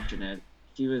don't know. unfortunate.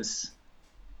 He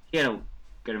had a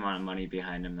good amount of money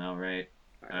behind him though, right?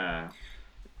 I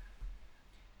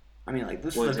mean, like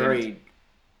this Was is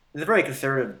it's a very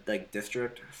conservative like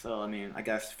district. So I mean, I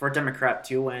guess for a Democrat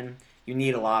to win, you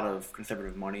need a lot of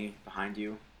conservative money behind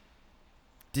you.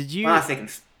 Did you? Well, not say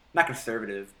not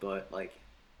conservative, but like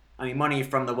I mean, money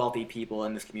from the wealthy people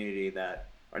in this community that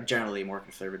are generally more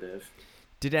conservative,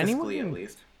 Did fiscally at anyone?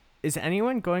 least. Is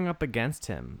anyone going up against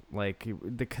him? Like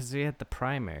because he had the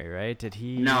primary, right? Did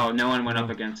he? No one went No. up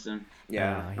against him.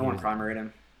 Yeah, he no one was- primaried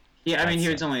him. Yeah, I mean That he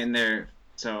was sucks. only in there,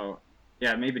 so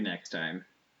yeah, maybe next time.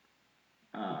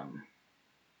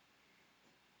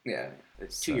 Yeah,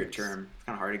 it's 2-year Sucks. term. It's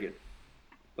kind of hard to get,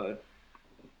 but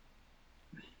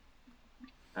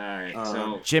All right, Uh,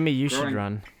 so Jimmy, you should growing-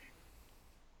 run.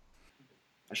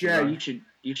 I should yeah, run.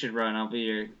 you should run. I'll be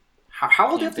your How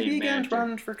old do you have to be campaign again to manager.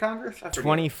 run for Congress? I forget.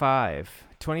 25.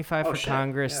 25 Oh, for shit,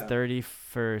 Congress, yeah. 30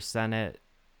 for Senate,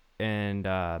 and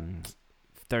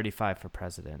 35 for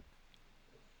president.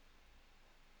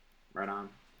 Right on.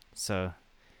 So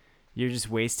you're just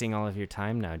wasting all of your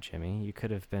time now, Jimmy. You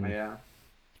could have been. Oh, yeah.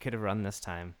 You could have run this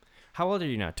time. How old are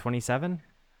you now? 27?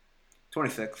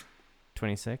 26.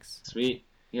 26? Sweet.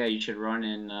 Yeah, you should run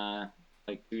in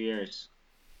like 2 years.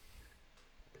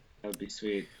 That would be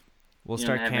sweet. We'll You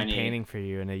don't start have any- campaigning for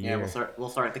you in a Yeah, year. we'll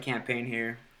start the campaign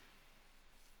here.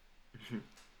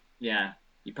 Yeah,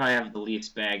 you probably have the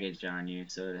least baggage on you,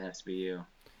 so it has to be you.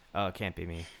 Oh, it can't be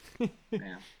me.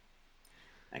 Yeah.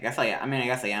 I guess I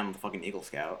am the fucking Eagle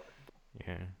Scout.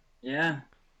 Yeah. Yeah.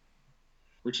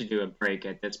 We should do a break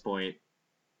at this point.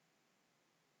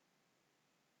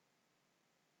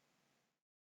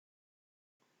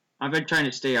 I've been trying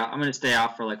to stay off. I'm going to stay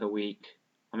off for like a week.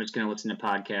 I'm just going to listen to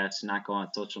podcasts and not go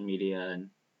on social media. And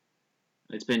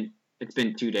it's been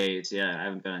 2 days. Yeah, I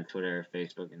haven't been on Twitter or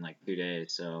Facebook in like 2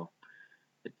 days, so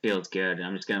it feels good.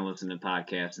 I'm just going to listen to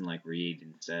podcasts and like read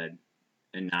instead,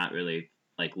 and not really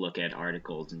like look at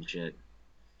articles and shit.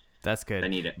 That's good. I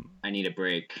need a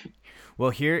break. Well,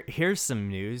 here's some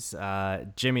news.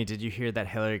 Jimmy, did you hear that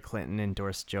Hillary Clinton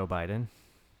endorsed Joe Biden?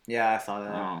 Yeah, I saw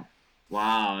that. Oh,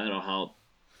 wow, that'll help.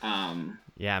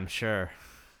 Yeah, I'm sure.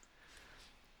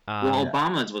 Well,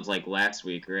 Obama's was like last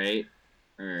week, right?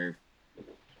 Or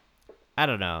I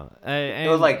don't know. It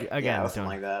was like again, something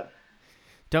like that.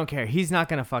 don't care. He's not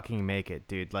gonna fucking make it,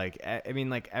 dude. Like, I mean,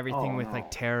 like everything Oh, with no.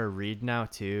 like Tara Reid now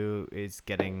too is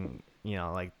getting,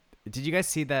 like. Did you guys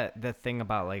see the thing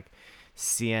about like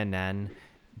CNN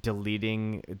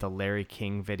deleting the Larry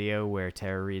King video where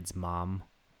Tara Reid's mom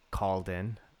called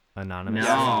in anonymous?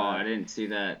 no, I didn't see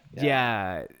that.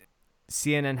 Yeah.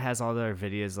 CNN has all their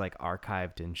videos like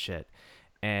archived and shit.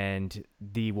 And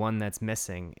the one that's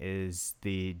missing is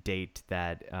the date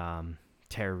that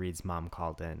Tara Reid's mom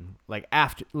called in. Like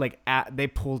after they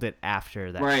pulled it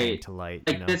after that came Right. to light,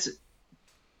 Like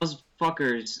those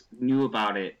fuckers knew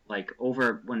about it like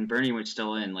over when Bernie was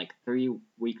still in, like 3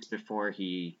 weeks before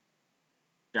he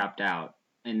dropped out.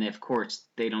 And of course,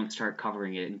 they don't start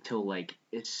covering it until like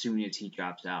as soon as he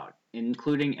drops out,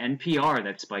 including NPR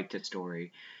that spiked his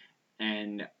story,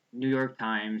 and New York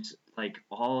Times, like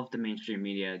all of the mainstream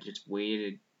media just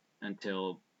waited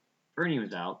until Bernie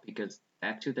was out because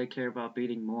that's who they care about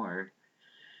beating more.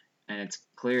 And it's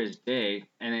clear as day,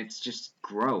 and it's just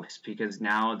gross because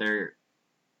now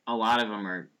a lot of them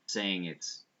are saying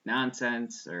it's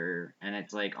nonsense, and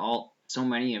it's like so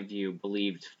many of you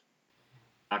believed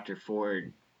Dr.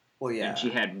 Ford, Well, yeah. and she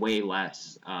had way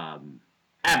less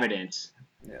evidence.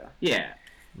 Yeah. Yeah,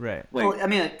 right. like Well, I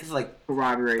mean, because like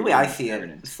corroborated the way I see it,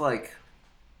 evidence. it's like,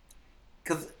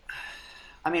 because,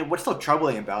 I mean, what's so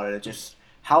troubling about it is just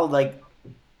how like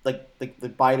the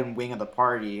Biden wing of the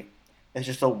party is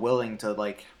just so willing to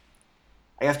like,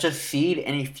 I guess, just cede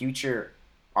any future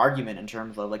argument in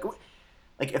terms of like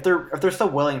if they're so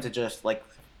willing to just like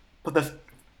put this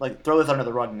like throw this under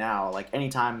the rug now, like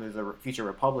anytime there's a future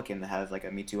Republican that has like a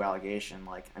Me Too allegation,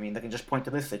 like I mean they can just point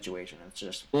to this situation. It's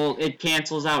just It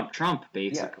cancels out Trump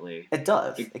basically. it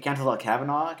does. It cancels out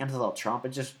Kavanaugh. It cancels out Trump. It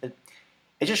just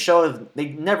shows they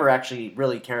never actually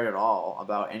really cared at all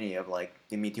about any of like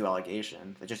the Me Too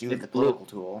allegations. They just use it as a political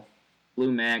tool.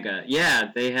 Blue MAGA,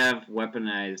 yeah, they have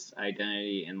weaponized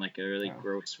identity in like a really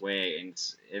gross way,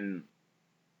 and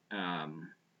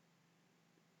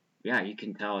yeah, you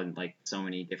can tell in like so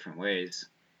many different ways.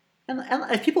 And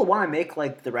if people want to make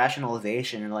like the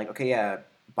rationalization and like, okay, yeah,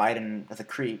 Biden is a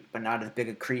creep, but not as big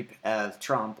a creep as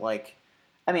Trump. Like,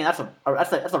 I mean, that's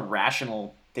a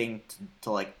rational thing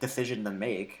to like decision to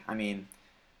make. I mean,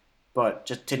 but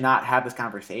just to not have this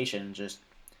conversation just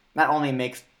not only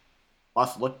makes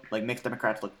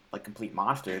Democrats look like complete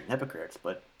monsters and hypocrites,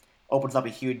 but opens up a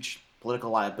huge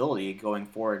political liability going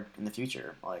forward in the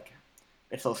future. Like,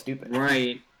 it's so stupid.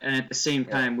 Right, and at the same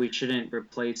time, we shouldn't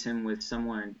replace him with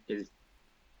someone as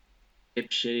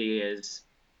shitty as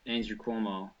Andrew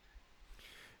Cuomo.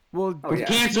 Well, Who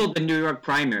canceled the New York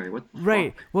primary. What the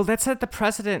right. fuck? Well, that set the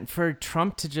precedent for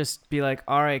Trump to just be like,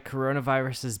 all right,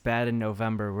 coronavirus is bad in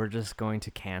November. We're just going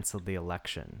to cancel the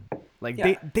election. Like,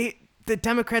 the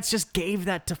Democrats just gave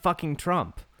that to fucking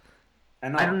Trump. I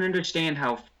don't understand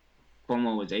how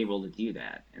Cuomo was able to do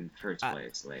that in the first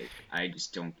place. Like, I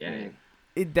just don't get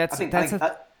it. That's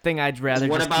a thing I'd rather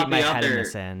What just about keep my the head in other- the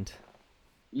sand.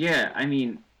 Yeah, I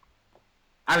mean,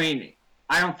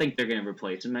 I don't think they're gonna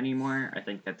replace him anymore. I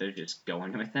think that they're just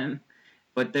going with him.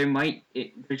 But there might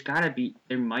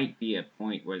be a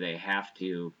point where they have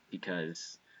to,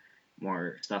 because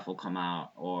more stuff will come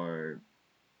out, or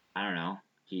I don't know,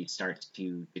 he starts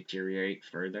to deteriorate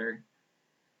further.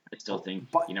 I still think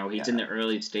he's in the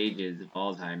early stages of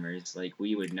Alzheimer's. Like,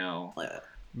 we would know.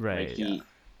 Right. Like,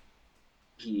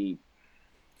 he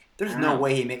There's no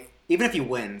way he makes, even if he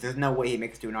wins, there's no way he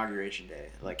makes it to Inauguration Day.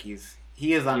 Like,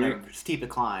 he is on a steep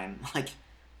decline. Like,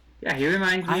 yeah, he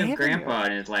reminds me of haven't- Grandpa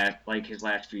in his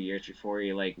last few years before he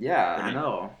yeah, I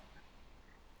know.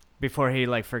 before he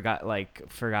like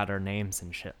forgot our names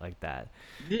and shit like that.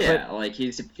 Yeah, like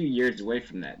he's a few years away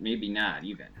from that. Maybe not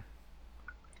even.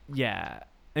 Yeah,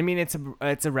 I mean it's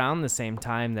around the same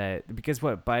time that, because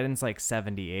what, Biden's like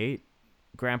 78,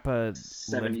 Grandpa lived.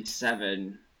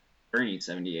 77, Bernie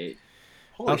 78.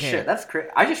 Holy Okay. shit, that's crazy.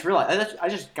 I just realized. I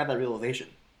just got that realization.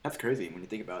 That's crazy when you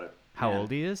think about it. How Man.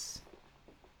 old he is?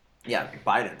 Yeah,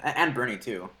 Biden and Bernie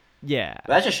too. Yeah.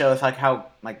 But that just shows like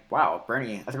how like wow,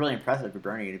 Bernie. That's really impressive for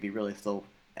Bernie to be really still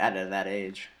at that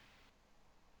age.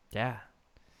 Yeah.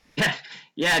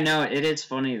 Yeah, no, it is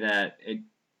funny that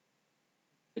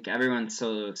like everyone's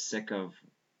so sick of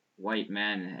white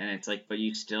men, and it's like, but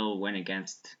you still went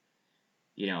against,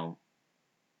 you know,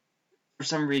 for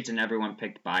some reason everyone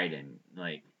picked Biden.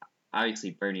 Like, obviously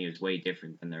Bernie is way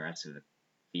different than the rest of the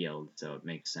field, so it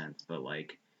makes sense. But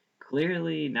like,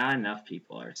 clearly not enough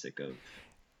people are sick of.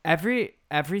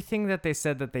 Everything that they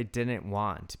said that they didn't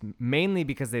want, mainly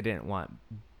because they didn't want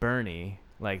Bernie.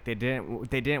 Like they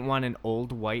didn't want an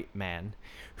old white man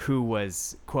who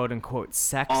was quote unquote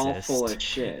sexist. All full of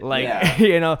shit. Like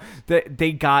Yeah.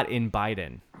 they got in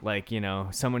Biden. Like,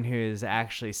 someone who is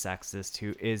actually sexist,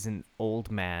 who is an old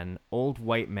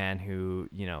white man who,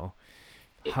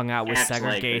 hung out with acts like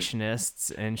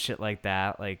segregationists and shit like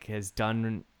that, like has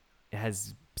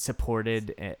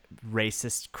supported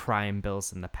racist crime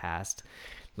bills in the past,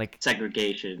 like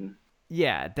segregation.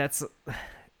 yeah, that's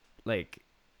like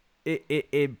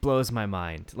it blows my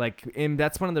mind, like, and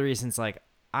that's one of the reasons, like,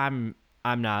 I'm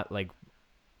not like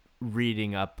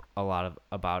reading up about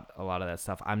a lot of that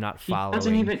stuff. I'm not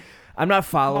following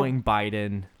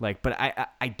Biden, like, but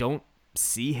I don't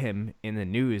see him in the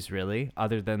news really,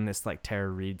 other than this like Tara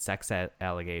Reid sex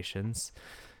allegations.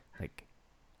 Like,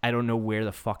 I don't know where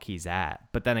the fuck he's at.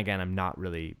 But then again, I'm not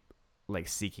really like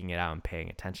seeking it out and paying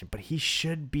attention. But he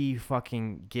should be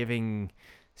fucking giving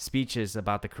speeches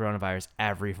about the coronavirus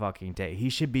every fucking day. He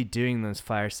should be doing those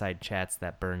fireside chats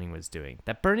that Bernie was doing.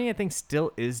 That Bernie, I think,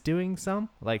 still is doing some.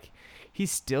 Like,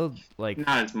 he's still like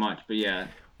not as much, but yeah.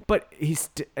 But he's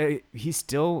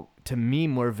still, to me,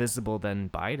 more visible than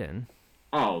Biden.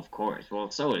 Oh, of course.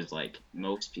 Well, so is like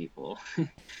most people.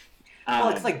 Well,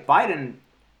 it's like Biden.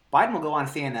 Biden will go on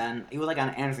CNN. He was like on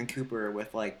Anderson Cooper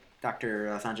with like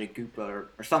Dr. Sanjay Gupta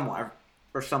or someone.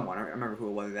 I don't remember who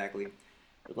it was exactly.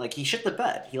 But, like, he shit the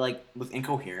bed. He like was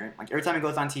incoherent. Like every time he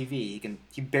goes on TV,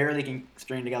 he barely can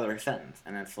string together a sentence,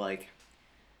 and it's like,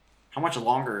 how much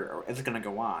longer is it gonna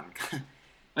go on?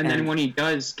 And then when he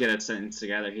does get a sentence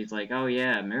together, he's like, "Oh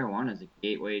yeah, marijuana is a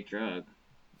gateway drug."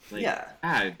 Like,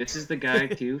 yeah. This is the guy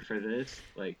too for this.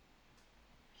 Like,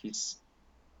 he's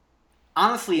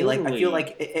honestly totally like I feel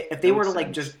like if they were to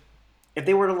like just if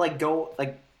they were to like go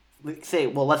like say,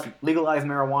 well, let's legalize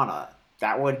marijuana,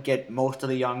 that would get most of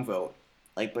the young vote.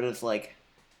 Like, but it's like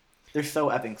they're so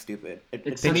effing stupid.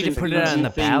 They need to put it on the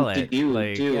ballot. To do,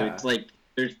 like, too. Yeah. It's like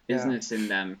there's business in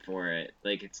them for it.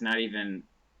 Like, it's not even.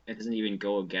 It doesn't even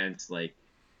go against like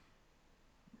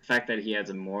the fact that he has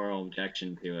a moral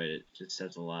objection to it. It just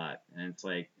says a lot, and it's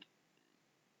like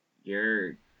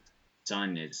your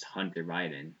son is Hunter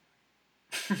Biden.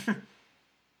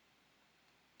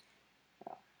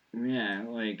 Yeah,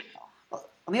 like.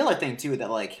 And the other thing too that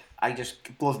like I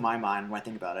just blows my mind when I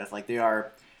think about it is like they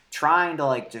are trying to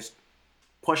like just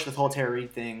push this whole Tara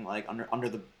Reid thing like under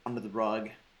the rug,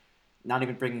 not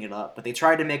even bringing it up. But they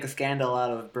tried to make a scandal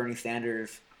out of Bernie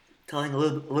Sanders telling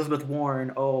Elizabeth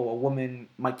Warren, "Oh, a woman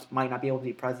might not be able to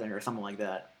be president" or something like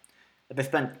that. But they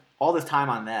spent all this time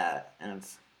on that, and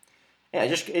it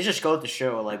just goes to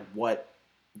show like what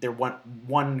their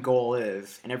one goal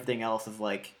is, and everything else is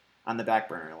like on the back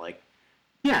burner. Like,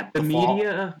 yeah, the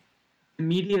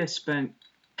media spent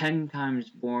 10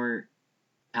 times more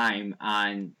time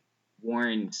on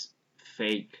Warren's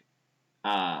fake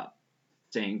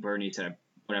saying Bernie said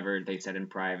whatever they said in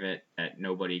private that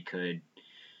nobody could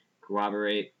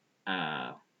corroborate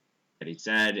that he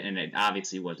said, and it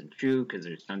obviously wasn't true because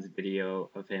there's tons of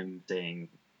video of him saying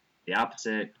the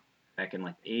opposite back in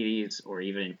like the 80s or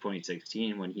even in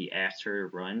 2016 when he asked her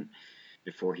to run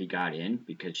before he got in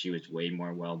because she was way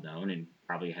more well known and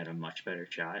probably had a much better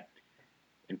shot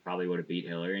and probably would have beat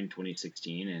Hillary in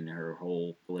 2016 and her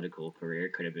whole political career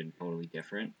could have been totally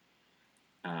different.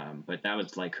 But that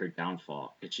was like her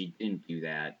downfall because she didn't do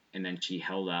that, and then she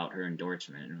held out her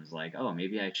endorsement and was like, "Oh,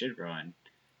 maybe I should run,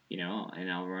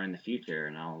 and I'll run in the future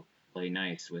and I'll play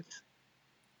nice with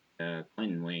the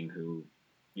Clinton wing, who,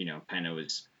 kind of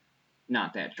was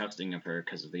not that trusting of her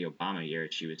because of the Obama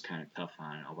years. She was kind of tough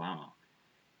on Obama,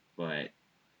 but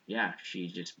yeah, she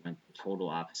just went the total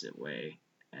opposite way,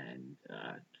 and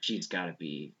she's got to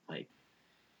be like."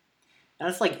 And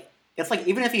it's like it's like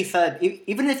even if he said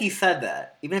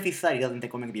that, even if he said he doesn't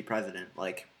think women can be president,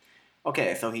 like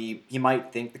okay, so he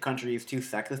might think the country is too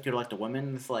sexist to elect a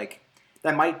woman. It's like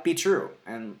that might be true,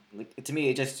 and like, to me,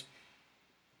 it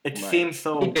Right. seems He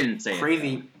so didn't say it,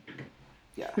 crazy.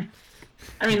 Yeah,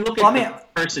 I mean, look Well, at I mean-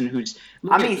 the person who's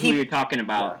who you're talking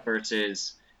about yeah.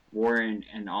 versus Warren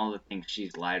and all the things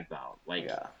she's lied about, like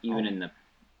Yeah. even Oh. in the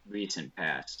recent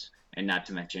past, and not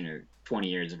to mention her 20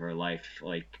 years of her life,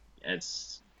 like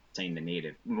as saying the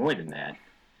native, more than that.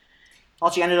 Well,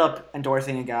 she ended up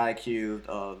endorsing a guy accused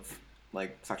of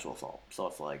like sexual assault, so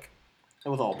it's like it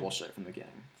was all bullshit from the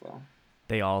beginning. So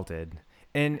They all did.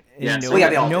 And Yeah, no, so- yeah,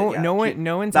 they all no, did, yeah. no one,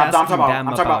 no one's I'm asking talking about- them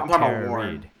I'm talking about about Tara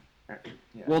Warren. Reid.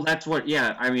 Yeah. Well, that's what.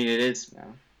 Yeah, I mean, it is. Yeah.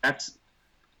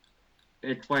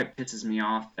 It's why it pisses me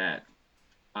off that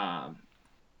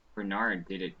Bernard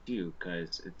did it too,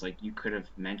 because it's like you could have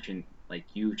mentioned, like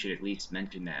you should at least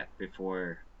mention that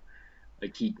before,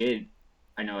 like he did.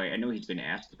 I know he's been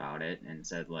asked about it and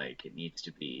said like it needs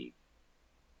to be.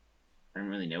 I don't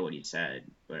really know what he said,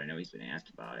 but I know he's been asked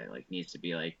about it. Like needs to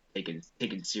be like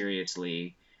taken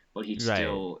seriously, but he Right.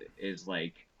 still is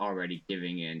like already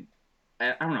giving in.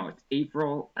 I don't know. It's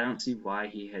April. I don't see why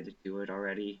he had to do it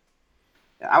already.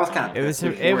 I was kind of.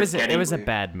 It was a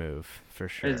bad move for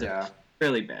sure. It was a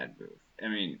really bad move. I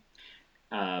mean,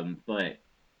 but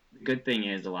the good thing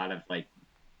is a lot of like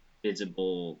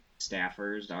visible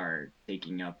staffers are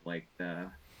taking up like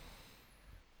the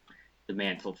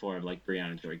mantle for like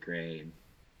Brianna Joy Gray and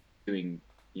doing,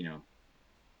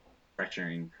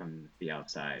 pressuring from the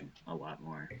outside a lot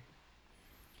more,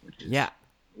 which is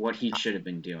what he should have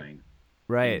been doing.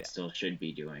 Right. And still should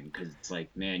be doing, because it's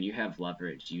like, man, you have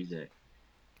leverage, use it.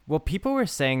 Well, people were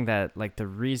saying that like the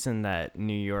reason that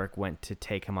New York went to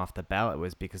take him off the ballot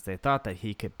was because they thought that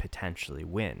he could potentially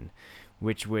win,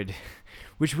 which would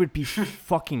be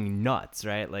fucking nuts,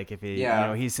 right? Like if he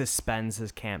he suspends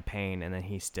his campaign and then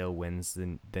he still wins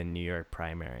the New York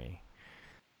primary.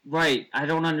 Right. I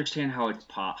don't understand how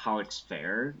it's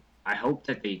fair. I hope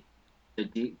that the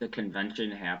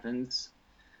convention happens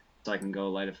so I can go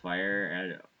light a fire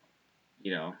and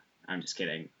I'm just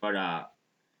kidding. But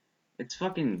it's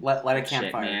fucking Light a bullshit,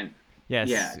 campfire. man. Yes.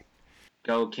 Yeah.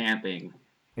 Go camping.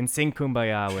 And sing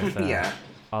Kumbaya with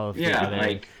all of the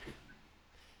other.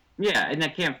 In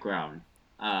that campground.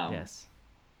 Yes.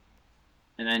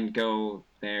 And then go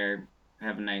there,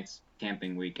 have a nice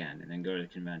camping weekend, and then go to the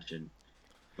convention.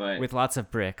 But with lots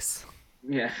of bricks.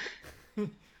 Yeah.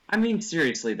 I mean,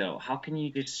 seriously though, how can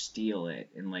you just steal it?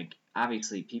 And like,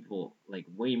 obviously, people like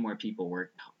way more people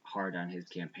worked hard on his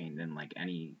campaign than like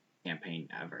any campaign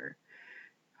ever.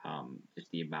 Just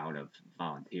the amount of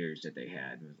volunteers that they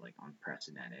had was like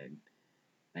unprecedented,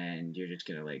 and you're just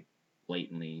gonna like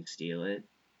blatantly steal it.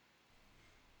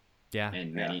 Yeah.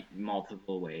 In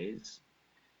multiple ways.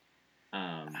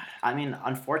 I mean,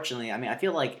 unfortunately, I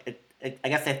feel like I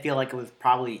guess I feel like it was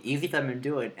probably easy for them to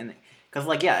do it, and because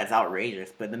like it's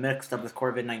outrageous, but the mix of this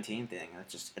COVID-19 thing,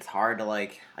 it's hard to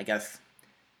like I guess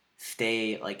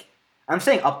stay like I'm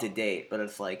saying up to date, but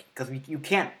it's like because you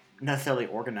can't necessarily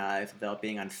organize without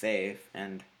being unsafe,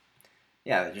 and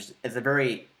it's a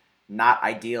very not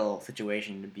ideal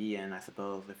situation to be in, I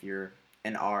suppose, if you're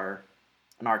in our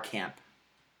camp.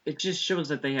 It just shows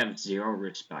that they have zero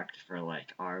respect for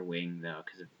like our wing though,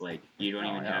 because it's like you don't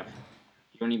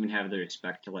even have the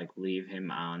respect to like leave him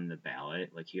on the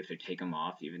ballot. Like you have to take him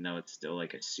off, even though it's still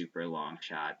like a super long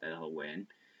shot that he'll win.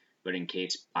 But in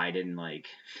case Biden like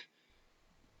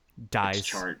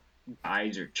dies or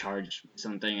charged with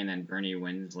something, and then Bernie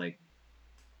wins, like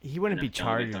he wouldn't be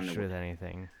charged with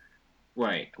anything.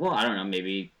 Right. Well, I don't know.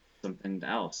 Maybe something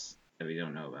else that we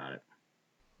don't know about it.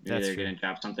 Maybe they're gonna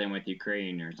drop something with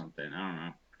Ukraine or something.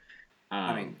 I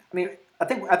don't know. I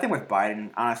think with Biden,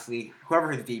 honestly,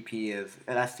 whoever his VP is,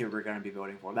 that's who we're going to be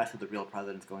voting for. That's who the real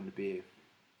president's going to be.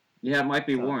 Yeah, it might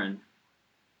be Warren.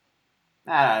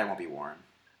 It won't be Warren.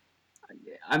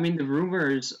 I mean, the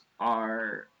rumors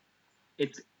are,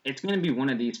 it's going to be one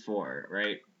of these four,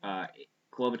 right?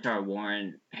 Klobuchar,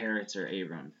 Warren, Harris, or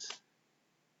Abrams.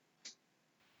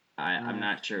 I'm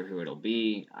not sure who it'll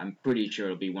be. I'm pretty sure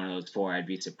it'll be one of those four. I'd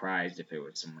be surprised if it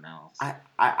was someone else.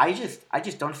 I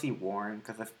just don't see Warren,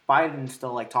 because if Biden's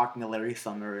still like talking to Larry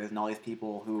Summers and all these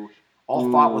people who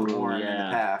all fought with Warren in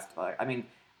the past,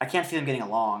 I can't see them getting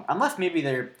along unless maybe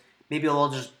they'll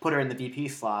just put her in the VP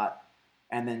slot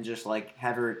and then just like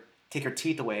have her take her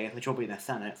teeth away, which will be in the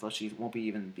Senate, so she won't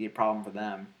even be a problem for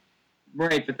them.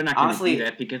 Right, but they're not going to do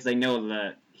that because they know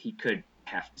that he could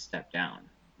have to step down.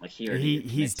 Like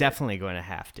he's definitely going to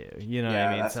have to. You know what I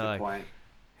mean? That's the point.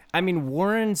 I mean,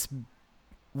 Warren's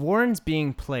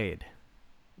being played.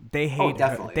 they hate her.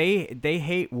 definitely. They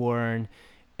hate Warren,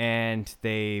 and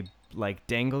they like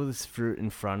dangle this fruit in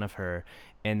front of her,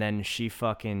 and then she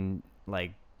fucking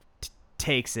like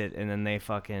takes it, and then they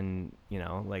fucking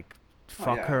like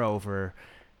fuck yeah. her over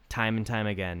time and time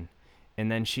again,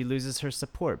 and then she loses her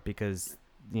support because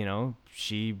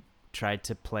she tried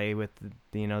to play with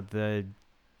the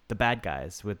bad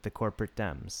guys, with the corporate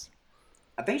Dems.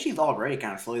 I think she's already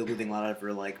kind of slowly losing a lot of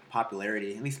her like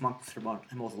popularity, at least amongst her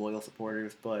most loyal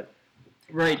supporters. But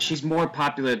Right, she's more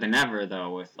popular than ever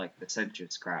though with like the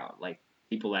centrist crowd, like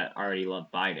people that already love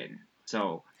Biden.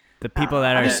 So The people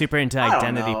that I are mean, super into I don't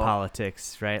identity know.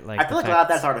 politics, right? Like I feel the like a lot of fact-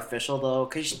 that's artificial though,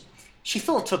 because she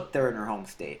still took third in her home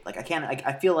state. Like I can't.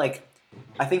 I feel like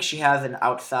I think she has an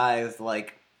outsized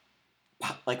like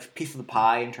piece of the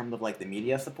pie in terms of like the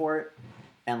media support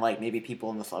and like maybe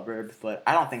people in the suburbs. But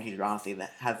I don't think she's honestly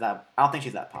that has that. I don't think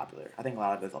she's that popular. I think a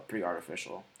lot of it's pretty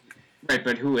artificial. right,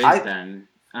 but who is I- then?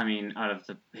 I mean, out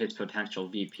of his potential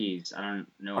VPs, I don't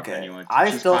know if Okay, anyone. I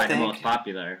She's still probably the think- most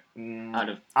popular out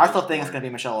of. I still those think it's four. gonna be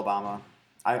Michelle Obama.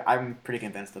 I'm pretty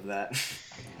convinced of that.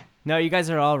 No, you guys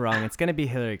are all wrong. It's gonna be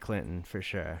Hillary Clinton for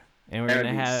sure, and we're That would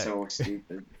gonna be have so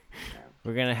stupid.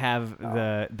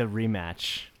 the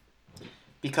rematch.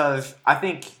 Because I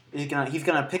think he's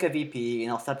gonna pick a VP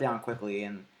and he'll step down quickly.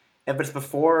 And if it's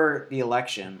before the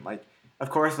election, like of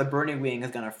course the Bernie wing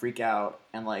is gonna freak out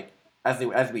and like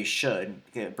as we should.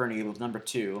 Because Bernie was number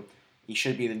 2. He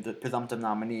should be the presumptive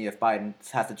nominee if Biden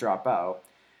has to drop out.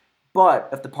 But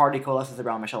if the party coalesces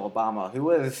around Michelle Obama, who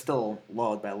is still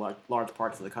loved by large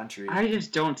parts of the country, I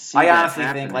just don't see. I that honestly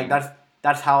think like happening.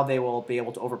 that's how they will be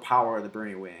able to overpower the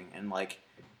Bernie wing. And like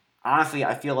honestly,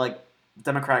 I feel like the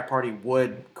Democratic Party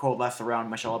would coalesce around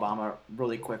Michelle Obama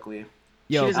really quickly.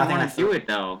 She Yo, doesn't I think want that's to do it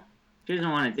though. She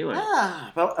doesn't want to do it.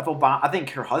 But if Obama, I think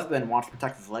her husband wants to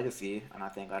protect his legacy, and I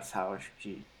think that's how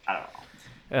she. I don't know.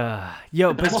 Yo,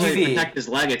 The but best way to see. protect his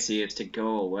legacy is to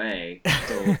go away.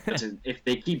 So if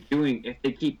they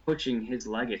keep pushing his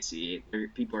legacy,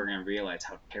 people are gonna realize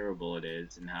how terrible it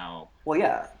is and how Well,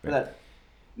 yeah, but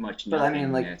much But I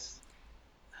mean, like- nothingness.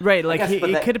 right, like guess, but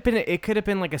it that- could have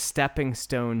been like a stepping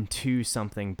stone to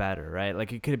something better, right?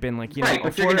 Like it could have been like Right,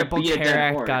 but they're gonna Affordable beat a dead Care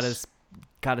Act horse.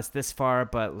 got us this far,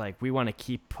 but like we want to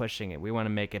keep pushing it. We want to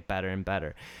make it better and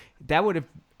better. That would have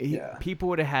Yeah. people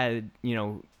would have had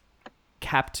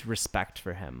kept respect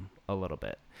for him a little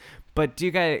bit. But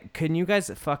can you guys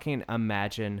fucking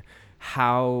imagine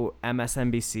how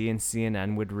MSNBC and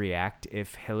CNN would react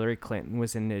if Hillary Clinton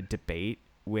was in a debate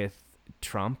with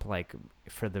Trump, like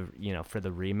for the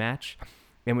rematch,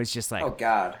 and was just like, oh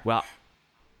god, well,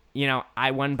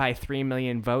 I won by 3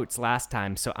 million votes last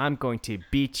time, so I'm going to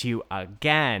beat you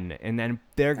again, and then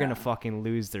they're gonna fucking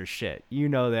lose their shit. You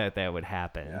know that would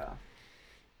happen. yeah.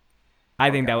 I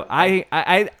think Okay.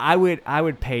 I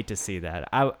would pay to see that.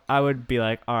 I would be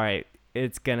like, all right,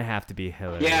 it's gonna have to be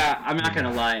Hillary. Yeah, I'm not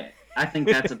gonna lie. I think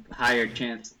that's a higher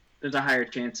chance. There's a higher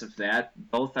chance of that.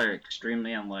 Both are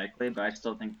extremely unlikely, but I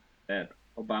still think that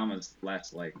Obama's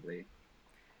less likely.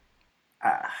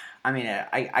 I mean,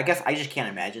 I guess I just can't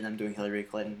imagine them doing Hillary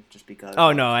Clinton just because.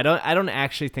 Oh no, I don't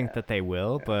actually think that they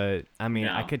will, but I mean,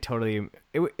 I No. could totally.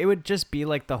 It would just be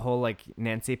like the whole like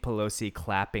Nancy Pelosi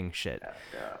clapping shit,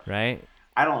 Yeah. right?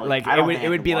 I don't Like I don't it think I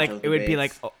would could be watch like those it would be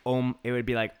like debates. it would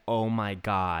be like, oh my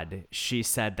god, she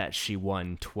said that she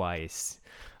won twice.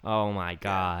 Oh my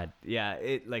god, yeah,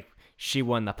 it like she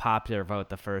won the popular vote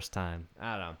the first time.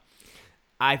 I don't know.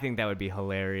 I think that would be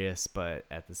hilarious, but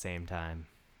at the same time,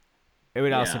 it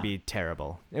would also Yeah. be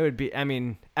terrible. It would be. I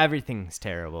mean, everything's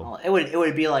terrible. Well, it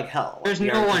would be like hell. Like, There's we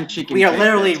no are- one she can We are pick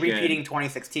literally that's good. repeating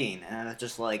 2016, and it's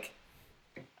just like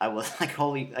I was like,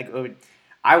 holy, like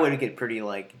I would get pretty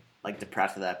like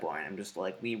depressed at that point. I'm just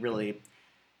like, we really,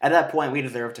 at that point, we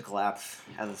deserve to collapse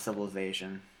as a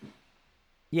civilization.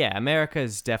 Yeah, America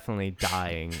is definitely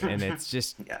dying, and it's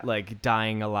just Yeah. like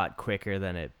dying a lot quicker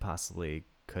than it possibly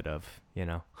could have.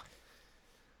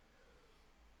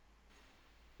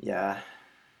 Yeah,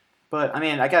 but I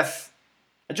mean, I guess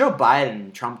a Joe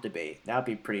Biden Trump debate that would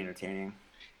be pretty entertaining.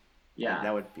 Yeah. Like,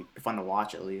 that would be fun to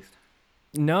watch at least.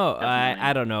 No, Definitely.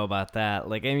 I don't know about that.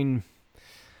 Like, I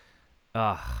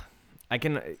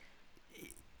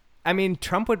mean,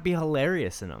 Trump would be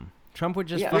hilarious in them. Trump would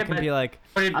just Yeah. fucking Yeah, but- be like,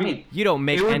 But it'd I be, mean, you don't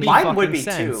make It would any be- Biden fucking would be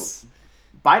sense.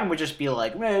 Biden would just be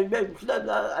like, "Meh, meh, blah,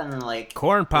 blah," and then like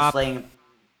Corn just pop. saying,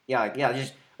 yeah,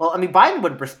 just well, I mean, Biden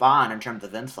would respond in terms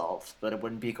of insults, but it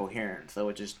wouldn't be coherent. So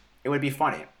it would be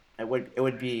funny. It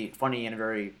would be funny in a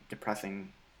very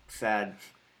depressing, sad,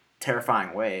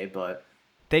 terrifying way. But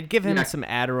They'd give him Yeah. some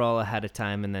Adderall ahead of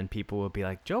time, and then people would be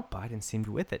like, Joe Biden seemed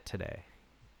with it today.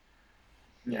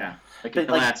 Yeah, like But at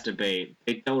the like, last debate,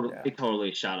 yeah, they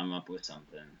totally shot him up with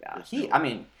something. yeah, There's he. no I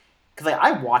mean, because like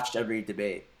I watched every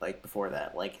debate like before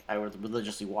that. Like I would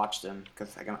religiously watch them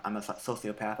because like, I'm a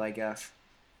sociopath, I guess.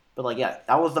 But like, yeah,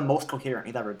 that was the most coherent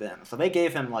he's ever been. So they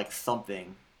gave him like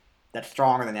something that's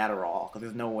stronger than Adderall because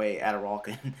there's no way Adderall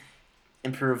can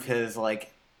improve his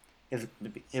like his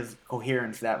his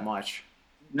coherence that much.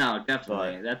 no,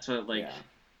 definitely. But That's what like yeah.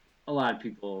 a lot of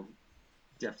people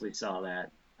definitely saw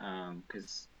that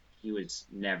because he was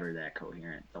never that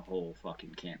coherent the whole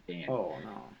fucking campaign. Oh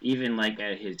no. Even like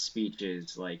at his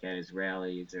speeches, like at his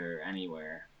rallies or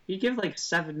anywhere, he gives like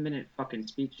 7 minute fucking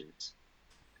speeches.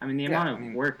 I mean, the Yeah. amount I of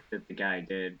mean, work that the guy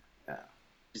did yeah.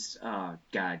 is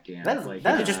goddamn. That is Like He could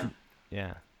that is just, just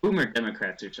yeah. boomer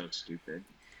Democrats are so stupid.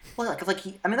 well, cause like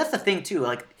I mean, that's the thing too.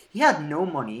 Like he had no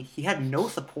money, he had no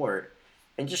support,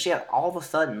 and just yet all of a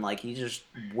sudden, like he just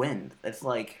wins. It's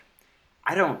like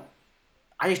I don't,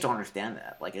 I just don't understand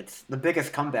that. Like it's the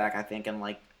biggest comeback I think in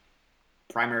like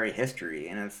primary history,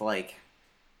 and it's like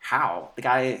how the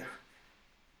guy.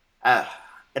 Uh,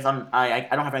 it's I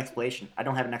don't have an explanation. I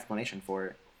don't have an explanation for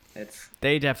it. It's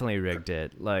They definitely rigged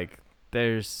it. Like,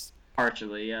 there's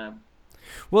Partially, yeah.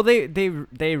 well, they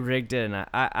rigged it, and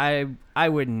I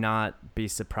would not be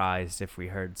surprised if we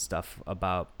heard stuff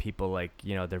about people like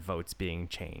their votes being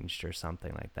changed or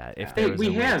something like that. If there Hey, was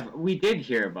a way. we did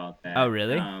hear about Oh, that.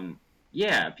 really?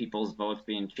 Yeah, people's votes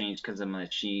being changed because of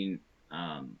machine.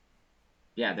 Um,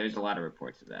 yeah, there's a lot of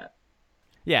reports of that.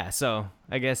 Yeah. So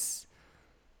I guess.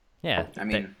 Yeah. I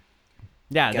mean,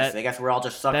 Yeah. I guess we're all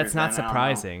just suckers. That's not Then I don't know.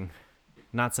 surprising.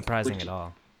 Not surprising Which, at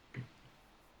all.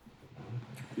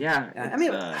 yeah, Yeah, it's I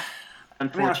mean,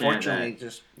 unfortunate unfortunately, that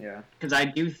just yeah. because I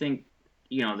do think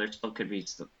there still could be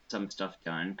some stuff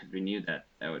done because we knew that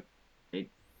would they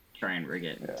try and rig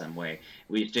it in Yeah. some way.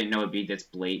 We just didn't know it'd be this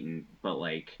blatant, but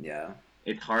like Yeah.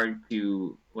 it's hard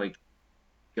to like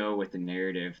go with the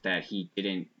narrative that he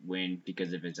didn't win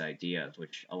because of his ideas,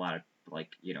 which a lot of like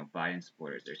Biden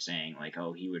supporters are saying like,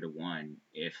 oh, he would have won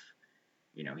if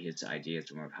his ideas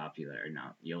were more popular or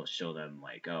not. You'll show them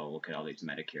like, oh, look at all these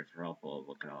Medicare for all polls,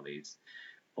 look at all these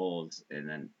polls, and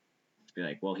then be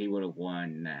like, well, he would have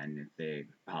won then if they.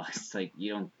 It's like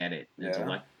you don't get it. It's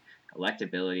Yeah.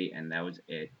 electability, and that was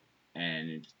it.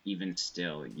 And even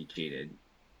still, you cheated.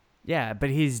 Yeah, but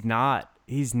he's not.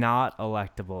 He's not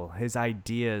electable. His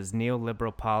ideas,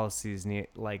 neoliberal policies,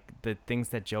 like the things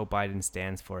that Joe Biden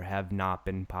stands for, have not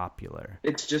been popular.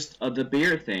 It's just the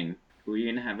beer thing. Who are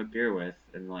you gonna have a beer with?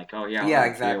 And like, oh yeah, I'll Yeah.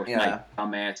 have a beer with Exactly. my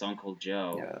Yeah. dumbass Uncle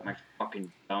Joe, Yeah. my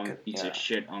fucking dumb piece of Yeah.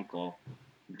 shit Uncle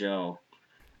Joe.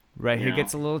 Right, You he know?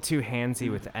 gets a little too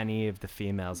handsy with any of the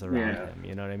females around Yeah. him.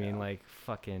 You know what I mean? Yeah. Like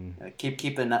fucking. Yeah,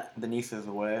 keep the nieces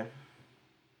away.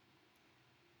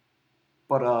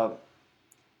 But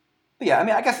yeah. I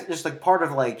mean, I guess just like part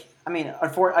of like I mean,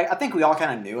 I think we all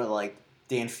kind of knew it. Like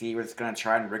DNC was gonna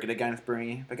try and rig it against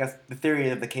Bernie. I guess the theory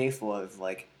of the case was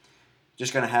like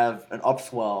just gonna have an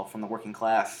upswell from the working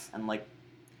class and like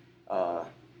uh,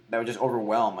 that would just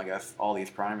overwhelm, I guess, all these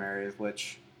primaries,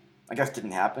 which I guess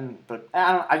didn't happen. But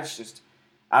I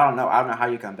don't know. I don't know how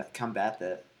you combat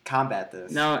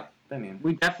this. No, I mean,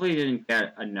 we definitely didn't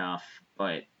get enough,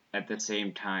 but at the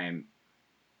same time,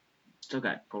 still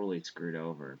got totally screwed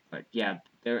over. But yeah,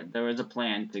 there was a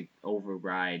plan to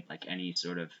override like any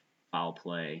sort of foul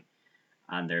play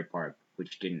on their part,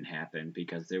 which didn't happen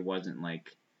because there wasn't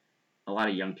like a lot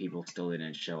of young people still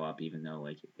didn't show up, even though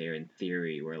like they're in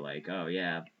theory were like, oh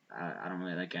yeah, I don't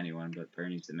really like anyone, but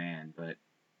Bernie's the man. But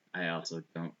I also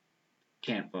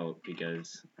can't vote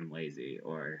because I'm lazy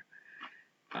or.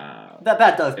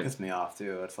 that does piss me off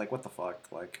too. It's like what the fuck?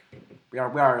 Like we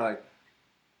are like,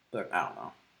 look, I don't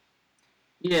know.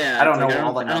 Yeah, I don't know like,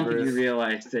 all the I don't think numbers. you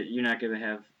realize that you're not gonna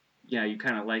have. Yeah, you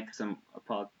kind of like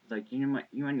like you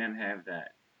might not have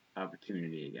that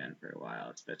opportunity again for a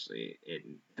while, especially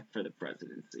for the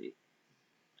presidency.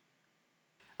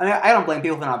 I mean, I don't blame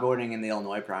people for not voting in the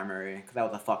Illinois primary because that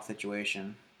was a fuck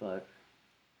situation. But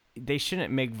They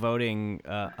shouldn't make voting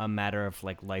a matter of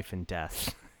like life and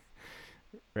death,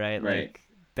 right? Right. Like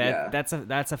yeah,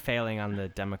 that's a failing on the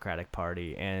Democratic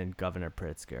Party and Governor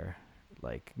Pritzker,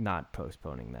 like not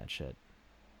postponing that shit.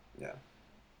 yeah.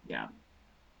 Yeah.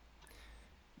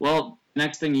 Well,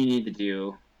 next thing you need to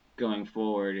do going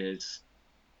forward is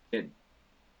get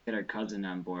our cousin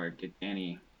on board. Get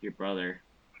Danny, your brother.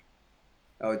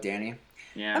 Oh, Danny.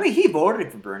 Yeah. I mean, he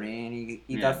voted for Bernie, and he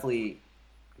Yeah. definitely.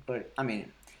 But I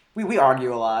mean, we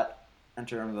argue a lot in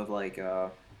terms of like I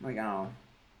don't know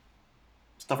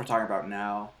stuff we're talking about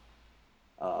now.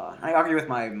 I argue with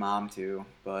my mom too,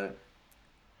 but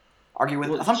argue with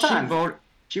Well, sometimes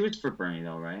she was for Bernie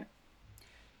though, right?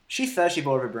 She says she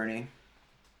voted for Bernie.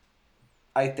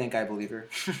 I think I believe her.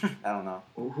 I don't know.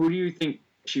 Who do you think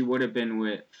she would have been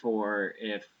with for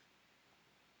if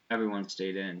everyone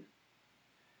stayed in?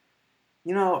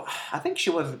 You know, I think she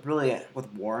was really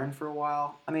with Warren for a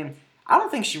while. I mean, I don't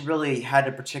think she really had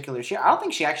a particular. I don't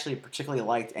think she actually particularly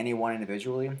liked anyone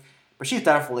individually, but she's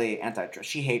definitely anti-Trump.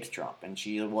 She hates Trump, and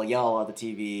she will yell at the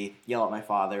TV, yell at my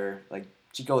father. Like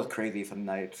she goes crazy some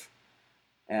nights,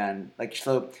 and like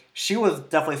so, she was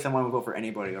definitely someone who would vote for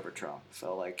anybody over Trump.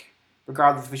 So like,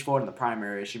 regardless if she voted in the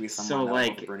primary, she'd be someone So that would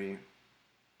vote for like Bernie.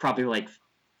 probably like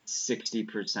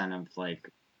 60% of like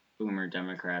boomer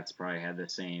Democrats probably had the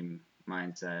same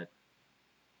mindset,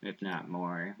 if not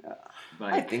more. I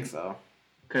Like, think so.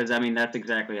 because I mean that's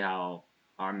exactly how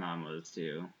our mom was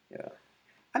too. Yeah.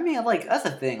 I mean, like that's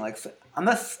the thing. Like,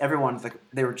 unless everyone's like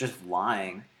they were just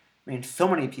lying. I mean, so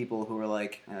many people who were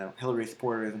like Hillary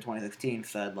supporters in 2016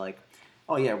 said like,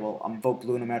 "Oh yeah, well I'm vote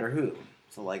blue no matter who."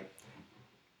 So like,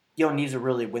 you don't need to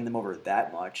really win them over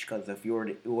that much because if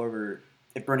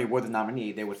Bernie were the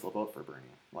nominee, they would still vote for Bernie.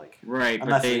 Like, Right, but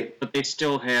unless they they, but they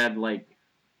still had like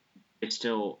they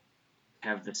still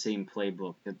have the same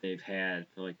playbook that they've had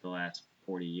for like the last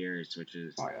 40 years, which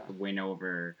is oh yeah, win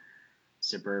over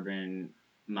suburban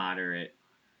moderate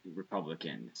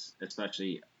Republicans,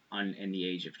 especially in the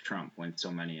age of Trump, when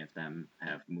so many of them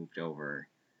have moved over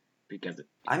because of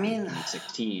I mean,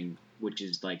 2016, which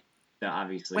is like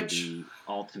obviously which the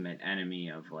ultimate enemy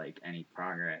of like any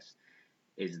progress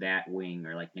is that wing,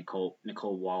 or like Nicole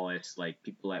Wallace, like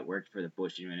people that worked for the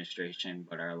Bush administration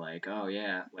but are like, oh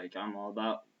yeah, like I'm all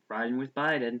about riding with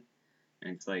Biden,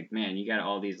 and it's like, man, you got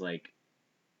all these like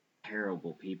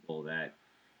terrible people that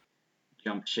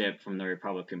jumped ship from the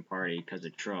Republican Party because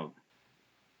of Trump.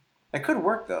 it could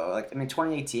work though. Like I mean,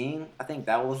 2018, I think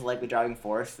that was like the driving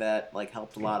force that like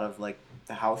helped a lot of like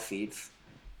the House seats.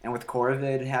 And with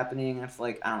Corvid happening, it's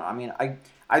like I don't know. I mean,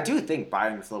 I do think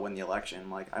Biden will still win the election.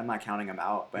 Like I'm not counting him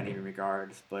out by any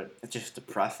regards, but it's just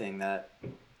depressing that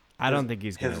I his don't think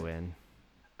he's his. gonna win.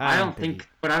 I I don't don't think think, he.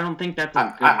 but I don't think that's a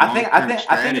I, good I I long think I term think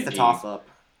I think it's a toss strategy. up.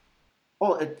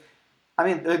 Well, I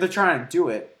mean they're trying to do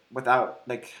it without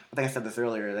like I think I said this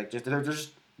earlier. Like they're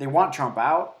just they want Trump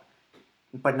out,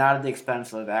 but not at the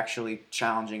expense of actually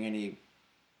challenging any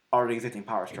already existing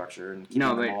power structure and keeping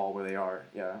No, them but all where they are.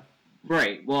 Yeah.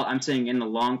 right. Well, I'm saying in the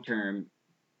long term,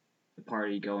 the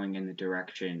party going in the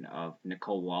direction of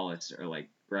Nicole Wallace or like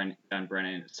Don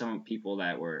Brennan, some people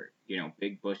that were,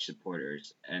 big Bush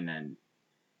supporters and then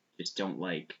just don't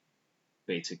like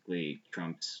basically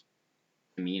Trump's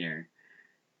demeanor.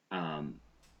 Um,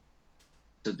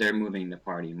 so they're moving the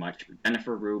party much.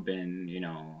 Jennifer Rubin,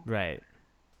 Right.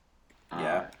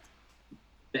 uh,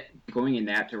 Yeah. going in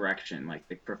that direction, like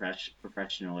the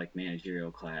professional, like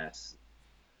managerial class,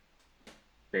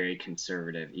 very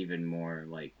conservative, even more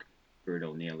like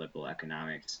brutal neoliberal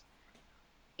economics,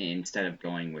 instead of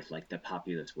going with like the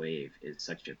populist wave, is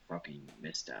such a fucking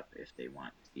misstep if they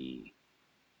want to be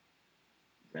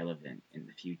relevant in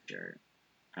the future.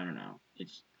 I don't know.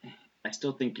 I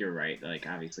still think you're right. Like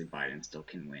obviously Biden still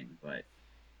can win, but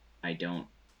I don't.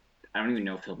 I don't even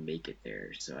know if he'll make it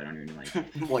there. So I don't even like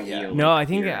Well, yeah. feel No, like I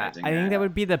think theorizing that that.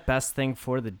 would be the best thing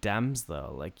for the Dems,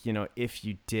 though. Like, if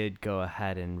you did go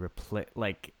ahead and replace,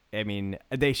 like, I mean,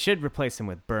 they should replace him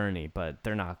with Bernie, but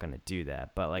they're not going to do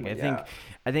that. But like, Well, yeah.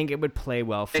 I think it would play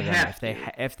well for They them have if they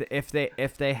to.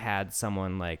 if they had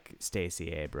someone like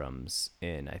Stacey Abrams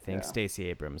in. I think Yeah. Stacey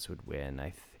Abrams would win.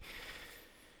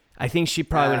 I think she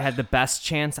probably would Uh, have had the best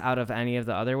chance out of any of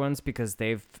the other ones because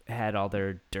they've had all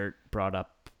their dirt brought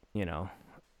up,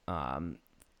 um,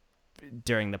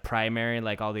 during the primary,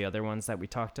 like all the other ones that we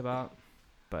talked about.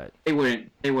 But They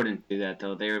wouldn't do that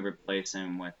though. They would replace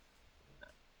him with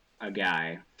a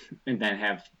guy, and then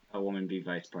have a woman be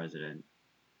vice president.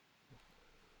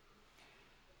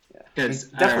 yeah. I mean,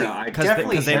 Because I don't know. definitely, I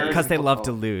definitely Harris because and they love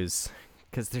to oh, lose,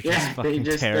 because they're just yeah, fucking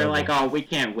they're terrible. like, oh, we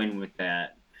can't win with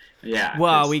that. Yeah,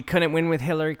 Well, because we couldn't win with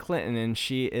Hillary Clinton, and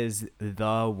she is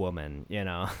the woman,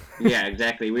 yeah,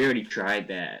 exactly. We already tried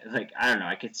that. Like, I don't know.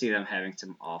 I could see them having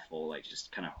some awful, like,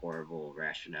 just kind of horrible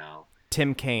rationale. Tim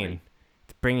Like, Kaine,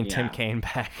 bringing Tim yeah, Kaine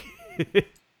back. it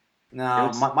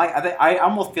no, would. I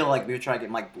almost feel like we would try to get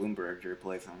Mike Bloomberg to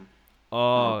replace him.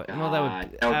 Oh Oh, well, that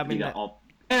God, would. that I would be mean, the all.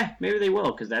 Maybe they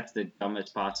will, because that's the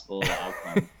dumbest possible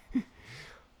outcome.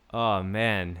 oh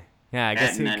man, yeah. I That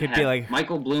guess and it then could be have like,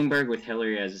 Michael Bloomberg with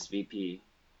Hillary as his VP.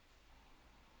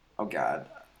 Oh God.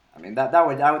 I mean that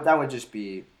would just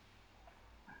be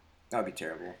that would be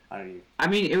terrible. I don't even. I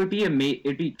mean, it would be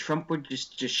It'd be Trump would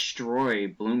just destroy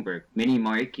Bloomberg. Mini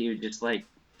Mike, he would just like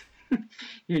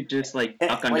You just like And,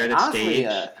 duck under like the honestly,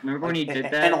 stage. Remember when he like did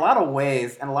in that? a lot of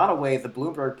ways, the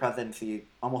Bloomberg presidency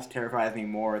almost terrifies me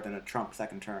more than a Trump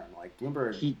second term. Like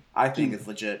Bloomberg, He I think he is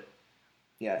legit.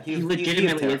 Yeah, he he's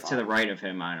legitimately is to the terrifying. right of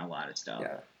him on a lot of stuff.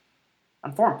 Yeah,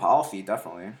 on foreign policy,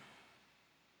 definitely.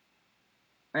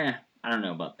 I don't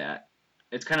know about that.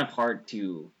 It's kind of hard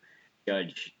to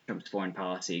judge Trump's foreign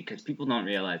policy because people don't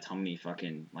realize how many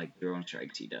fucking like drone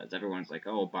strikes he does. Everyone's like,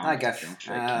 "Oh, I Obama's a guess drone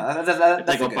strike king." It's like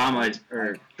that's a good Obama point. is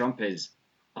or Trump has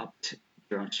upped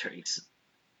drone strikes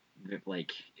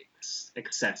like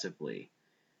excessively,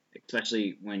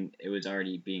 especially when it was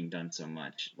already being done so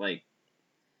much. Like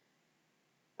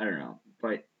I don't know,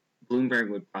 but Bloomberg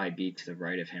would probably be to the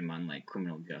right of him on like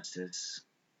criminal justice,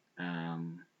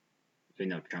 um, even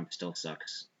though Trump still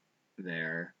sucks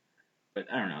there. But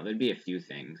I don't know. There'd be a few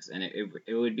things, and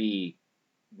it would be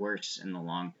worse in the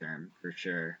long term for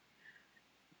sure.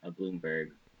 A Bloomberg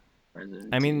I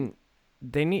presidency. mean,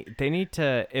 they need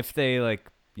to, if they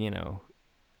like,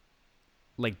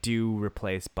 like do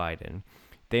replace Biden,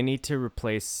 they need to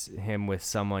replace him with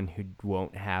someone who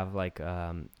won't have like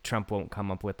Trump won't come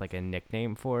up with like a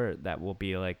nickname for that will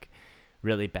be like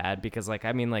really bad, because like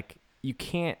I mean like you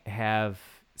can't have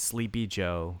Sleepy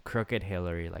Joe, Crooked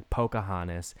Hillary, like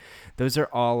Pocahontas. Those are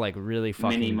all like really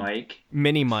Mini fucking Mike.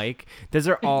 Mini Mike. Those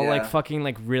are all like Yeah, fucking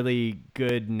like really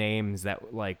good names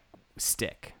that like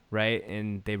stick, right?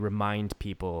 And they remind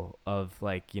people of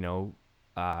like,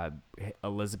 uh,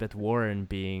 Elizabeth Warren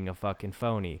being a fucking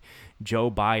phony.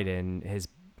 Joe Biden,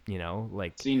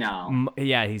 like, See now.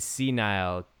 yeah, he's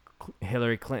senile.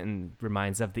 Hillary Clinton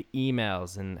reminds of the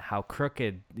emails and how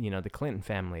crooked, the Clinton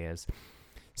family is.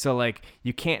 So like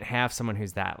you can't have someone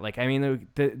who's that. Like I mean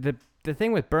the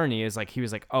thing with Bernie is like he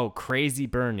was like, "Oh, crazy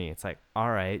Bernie." It's like, "All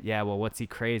right, yeah, well what's he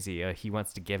crazy? He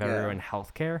wants to give yeah, everyone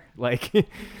health care?" Like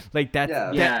like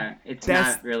yeah, Yeah, it's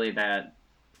that's not really that.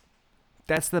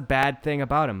 that's the bad thing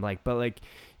about him. Like but like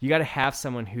you got to have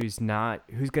someone who's going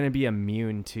to be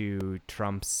immune to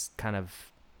Trump's kind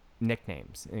of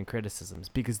nicknames and criticisms,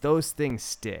 because those things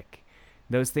stick.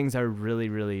 Those things are really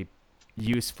really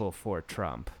useful for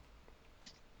Trump.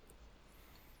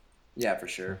 yeah, for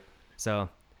sure. So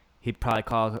he'd probably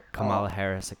call Oh, Kamala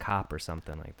Harris a cop or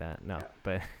something like that. No, yeah.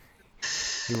 but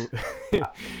he,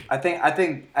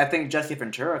 I think Jesse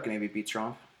Ventura can maybe beat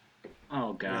Trump.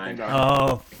 Oh What do you think God,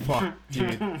 about oh fuck,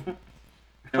 dude. him?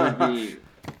 it would be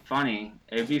funny.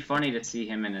 It'd be funny to see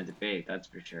him in a debate. That's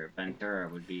for sure. Ventura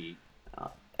would be.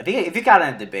 If you got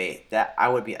in a debate, that I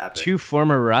would be epic. Two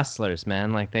former wrestlers,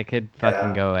 man. Like they could fucking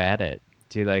Yeah. go at it.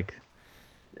 Dude, like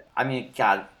I mean,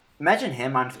 God, imagine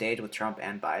him on stage with Trump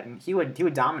and Biden. He would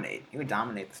dominate. He would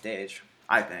dominate the stage.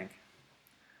 I think.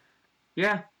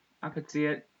 Yeah, I could see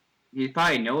it. He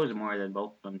probably knows more than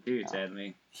both of them too. Yeah.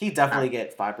 Sadly, He uh, definitely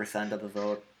get 5% of the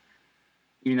vote.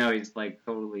 even though he's like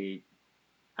totally.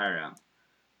 I don't know.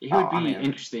 He Oh, would I be mean,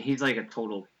 interesting. He's like a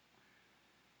total.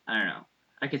 I don't know.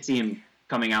 I could see him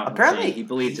coming out and saying he apparently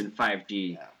believes he. in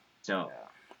 5G. Yeah, So,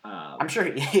 yeah. I'm um, sure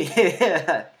he.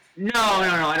 Yeah. no, Yeah.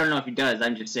 no, no. I don't know if he does.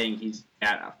 I'm just saying he's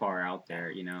that far out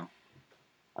there. You know.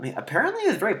 I mean, apparently he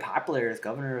was very popular as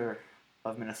governor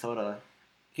of Minnesota.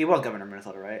 He was governor of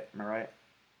Minnesota, right? Am I right?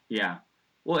 Yeah.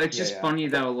 Well, it's Yeah, just yeah. funny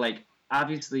though. Like,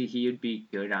 obviously, he would be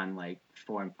good on like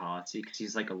foreign policy because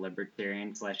he's like a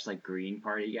libertarian slash like Green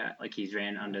Party guy. Like, he's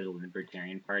ran under the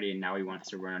Libertarian Party and now he wants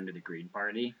to run under the Green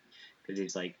Party because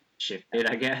he's like shifted,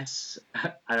 I guess.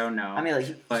 I don't I know, mean,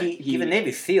 like but he's a he.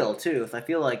 Navy SEAL too, so I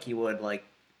feel like he would like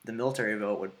the military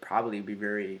vote would probably be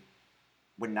very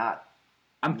would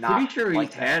I'm pretty not sure he's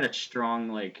like had that. a strong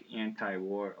like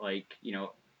anti-war, like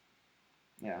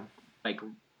Yeah. like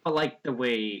but like the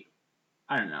way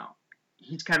I don't know.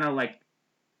 He's kind of like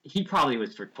he probably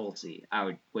was for Tulsi. I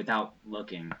would, without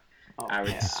looking, Oh I would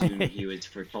yeah. assume he was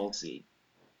for Tulsi.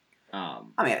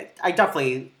 I mean, I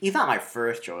definitely he's not my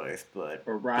first choice, but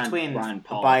Or between Ron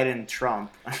Paul. Biden and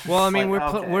Trump, well, I it's mean,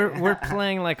 like we're okay.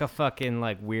 playing like a fucking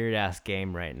like weird ass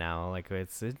game right now. Like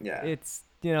Yeah. it's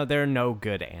there are no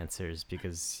good answers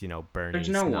because There's Bernie's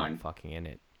no not one. fucking in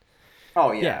it.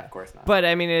 Oh yeah, Yeah, of course not. but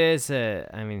I mean, it is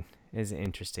an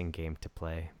interesting game to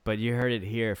play. But you heard it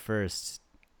here first.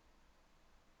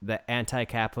 The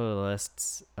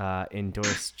anti-capitalists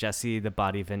endorse Jesse the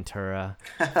Body Ventura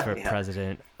for Yeah.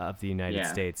 president of the United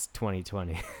Yeah. States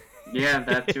 2020. Yeah,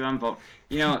 that's who I'm voting.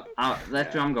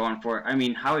 That's who Yeah. I'm going for. I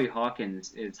mean, Howie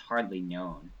Hawkins is hardly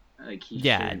known. Like, he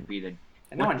Yeah, shouldn't be the.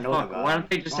 And no What one the knows fuck? about Why don't him.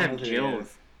 they just No one have knows who he Jill?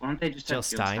 is. Why don't they just Jill have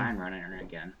Jill Stein. Stein running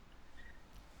again?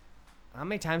 How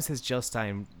many times has Jill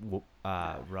Stein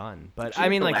run? But She I has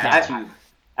mean, the like that. latitude.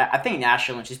 I think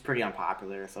nationally she's pretty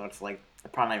unpopular, so it's like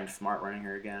probably not even smart running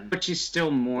her again. But she's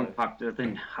still more But popular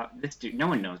than this dude. No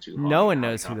one knows who. No one Howie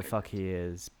knows who the Hawkins fuck is. he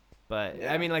is. But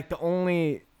Yeah. I mean, like the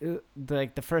only,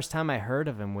 like the first time I heard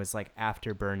of him was like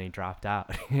after Bernie dropped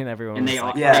out, and everyone And was they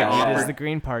like, Yeah, they "Who yeah. does offered the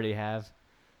Green Party have?"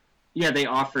 they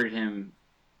offered him,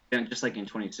 and just like in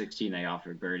 2016 they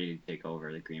offered Bernie to take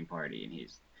over the Green Party, and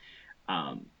he's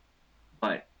um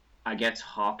but I guess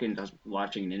Hawkins, I was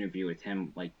watching an interview with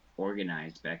him, like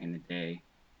organized back in the day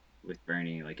with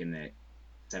Bernie, like in the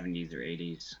 70s or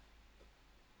 80s.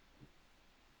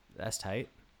 That's tight.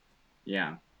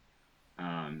 Yeah.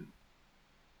 Um.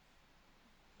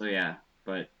 So yeah,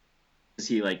 but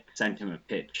he like sent him a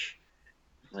pitch,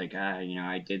 like I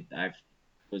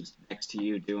was next to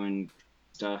you doing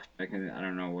stuff back in I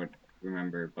don't know what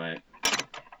remember, but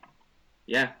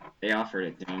yeah, they offered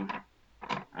it to him.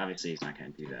 Obviously, he's not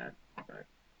gonna do that, but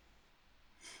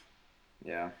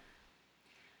yeah.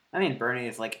 I mean, Bernie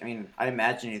is like. I mean, I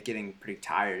imagine he's getting pretty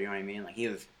tired. You know what I mean? Like he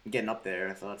was getting up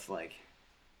there, so it's like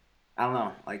I don't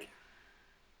know. Like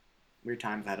weird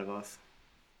times ahead of us.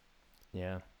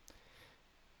 Yeah.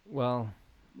 Well,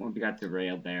 we got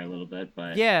derailed there a little bit,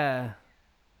 but yeah.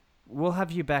 We'll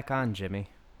have you back on, Jimmy,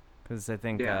 because I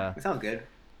think yeah. It sounds good.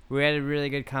 we had a really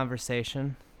good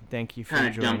conversation. Thank you for Kind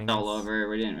of joining jumped all us. over.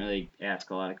 We didn't really ask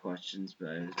a lot of questions, but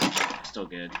it was still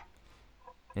good.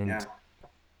 And Yeah.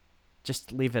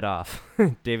 just leave it off.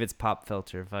 David's pop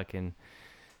filter fucking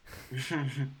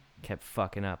kept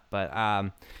fucking up.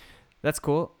 But that's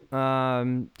cool.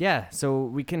 Yeah, so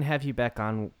we can have you back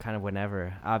on kind of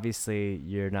whenever. Obviously,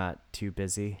 you're not too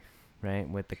busy, right?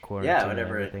 With the quarantine and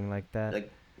whatever. everything like that.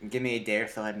 Like, give me a day or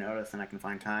so ahead notice, and I can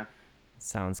find time.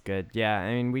 Sounds good. Yeah,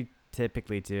 I mean, we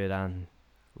typically do it on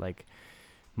like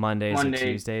Mondays or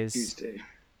Tuesdays. Tuesday.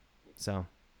 So,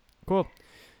 cool.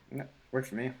 Yeah, works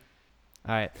for me.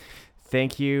 All right.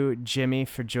 Thank you, Jimmy,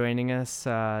 for joining us.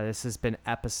 This has been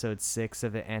episode 6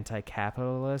 of The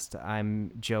Anti-Capitalist.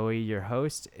 I'm Joey, your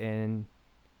host, and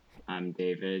I'm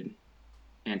David.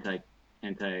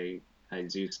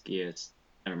 Anti-Izuskius.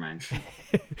 Never mind.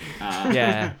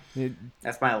 yeah,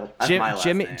 That's my last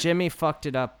Jimmy. name. Jimmy fucked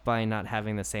it up by not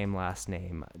having the same last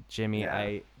name. Jimmy,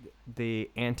 Yeah. the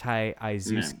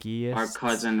Anti-Izuskius. Our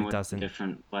cousin with a doesn't.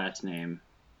 different last name.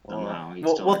 Well, Somehow he's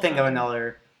we'll, still we'll our think of cousin.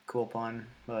 another cool pun,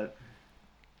 but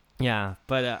Yeah,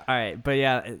 but all right, but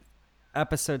yeah,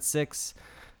 episode 6.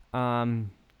 You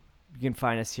can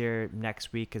find us here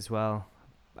next week as well.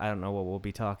 I don't know what we'll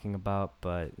be talking about,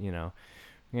 but we're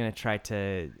gonna try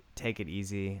to take it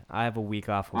easy. I have a week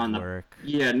off of work.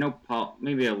 Yeah,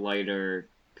 maybe a lighter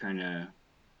kind of,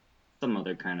 some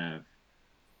other kind of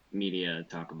media to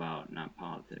talk about, not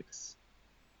politics.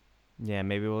 Yeah,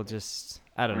 maybe we'll just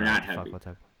I don't We're know not what the fuck heavy. we'll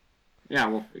talk. Yeah,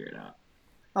 we'll figure it out.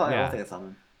 Yeah. we'll think of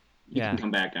something. You Yeah. can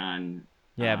come back on.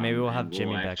 Yeah, maybe we'll have and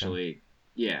Jimmy back on. actually,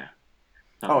 yeah.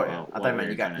 Oh yeah, I thought you meant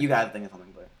you guys think of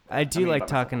something, but I do mean, like about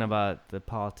talking myself. about the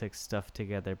politics stuff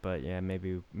together, but yeah,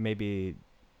 maybe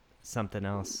something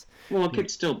else. Well, it could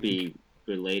still be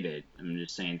related. I'm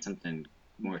just saying something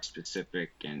more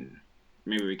specific, and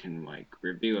maybe we can like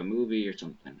review a movie or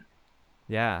something.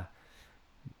 Yeah.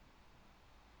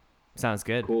 Sounds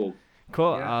good. Cool.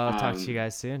 Cool. Yeah. I'll talk to you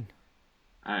guys soon.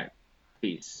 All right.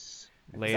 Peace.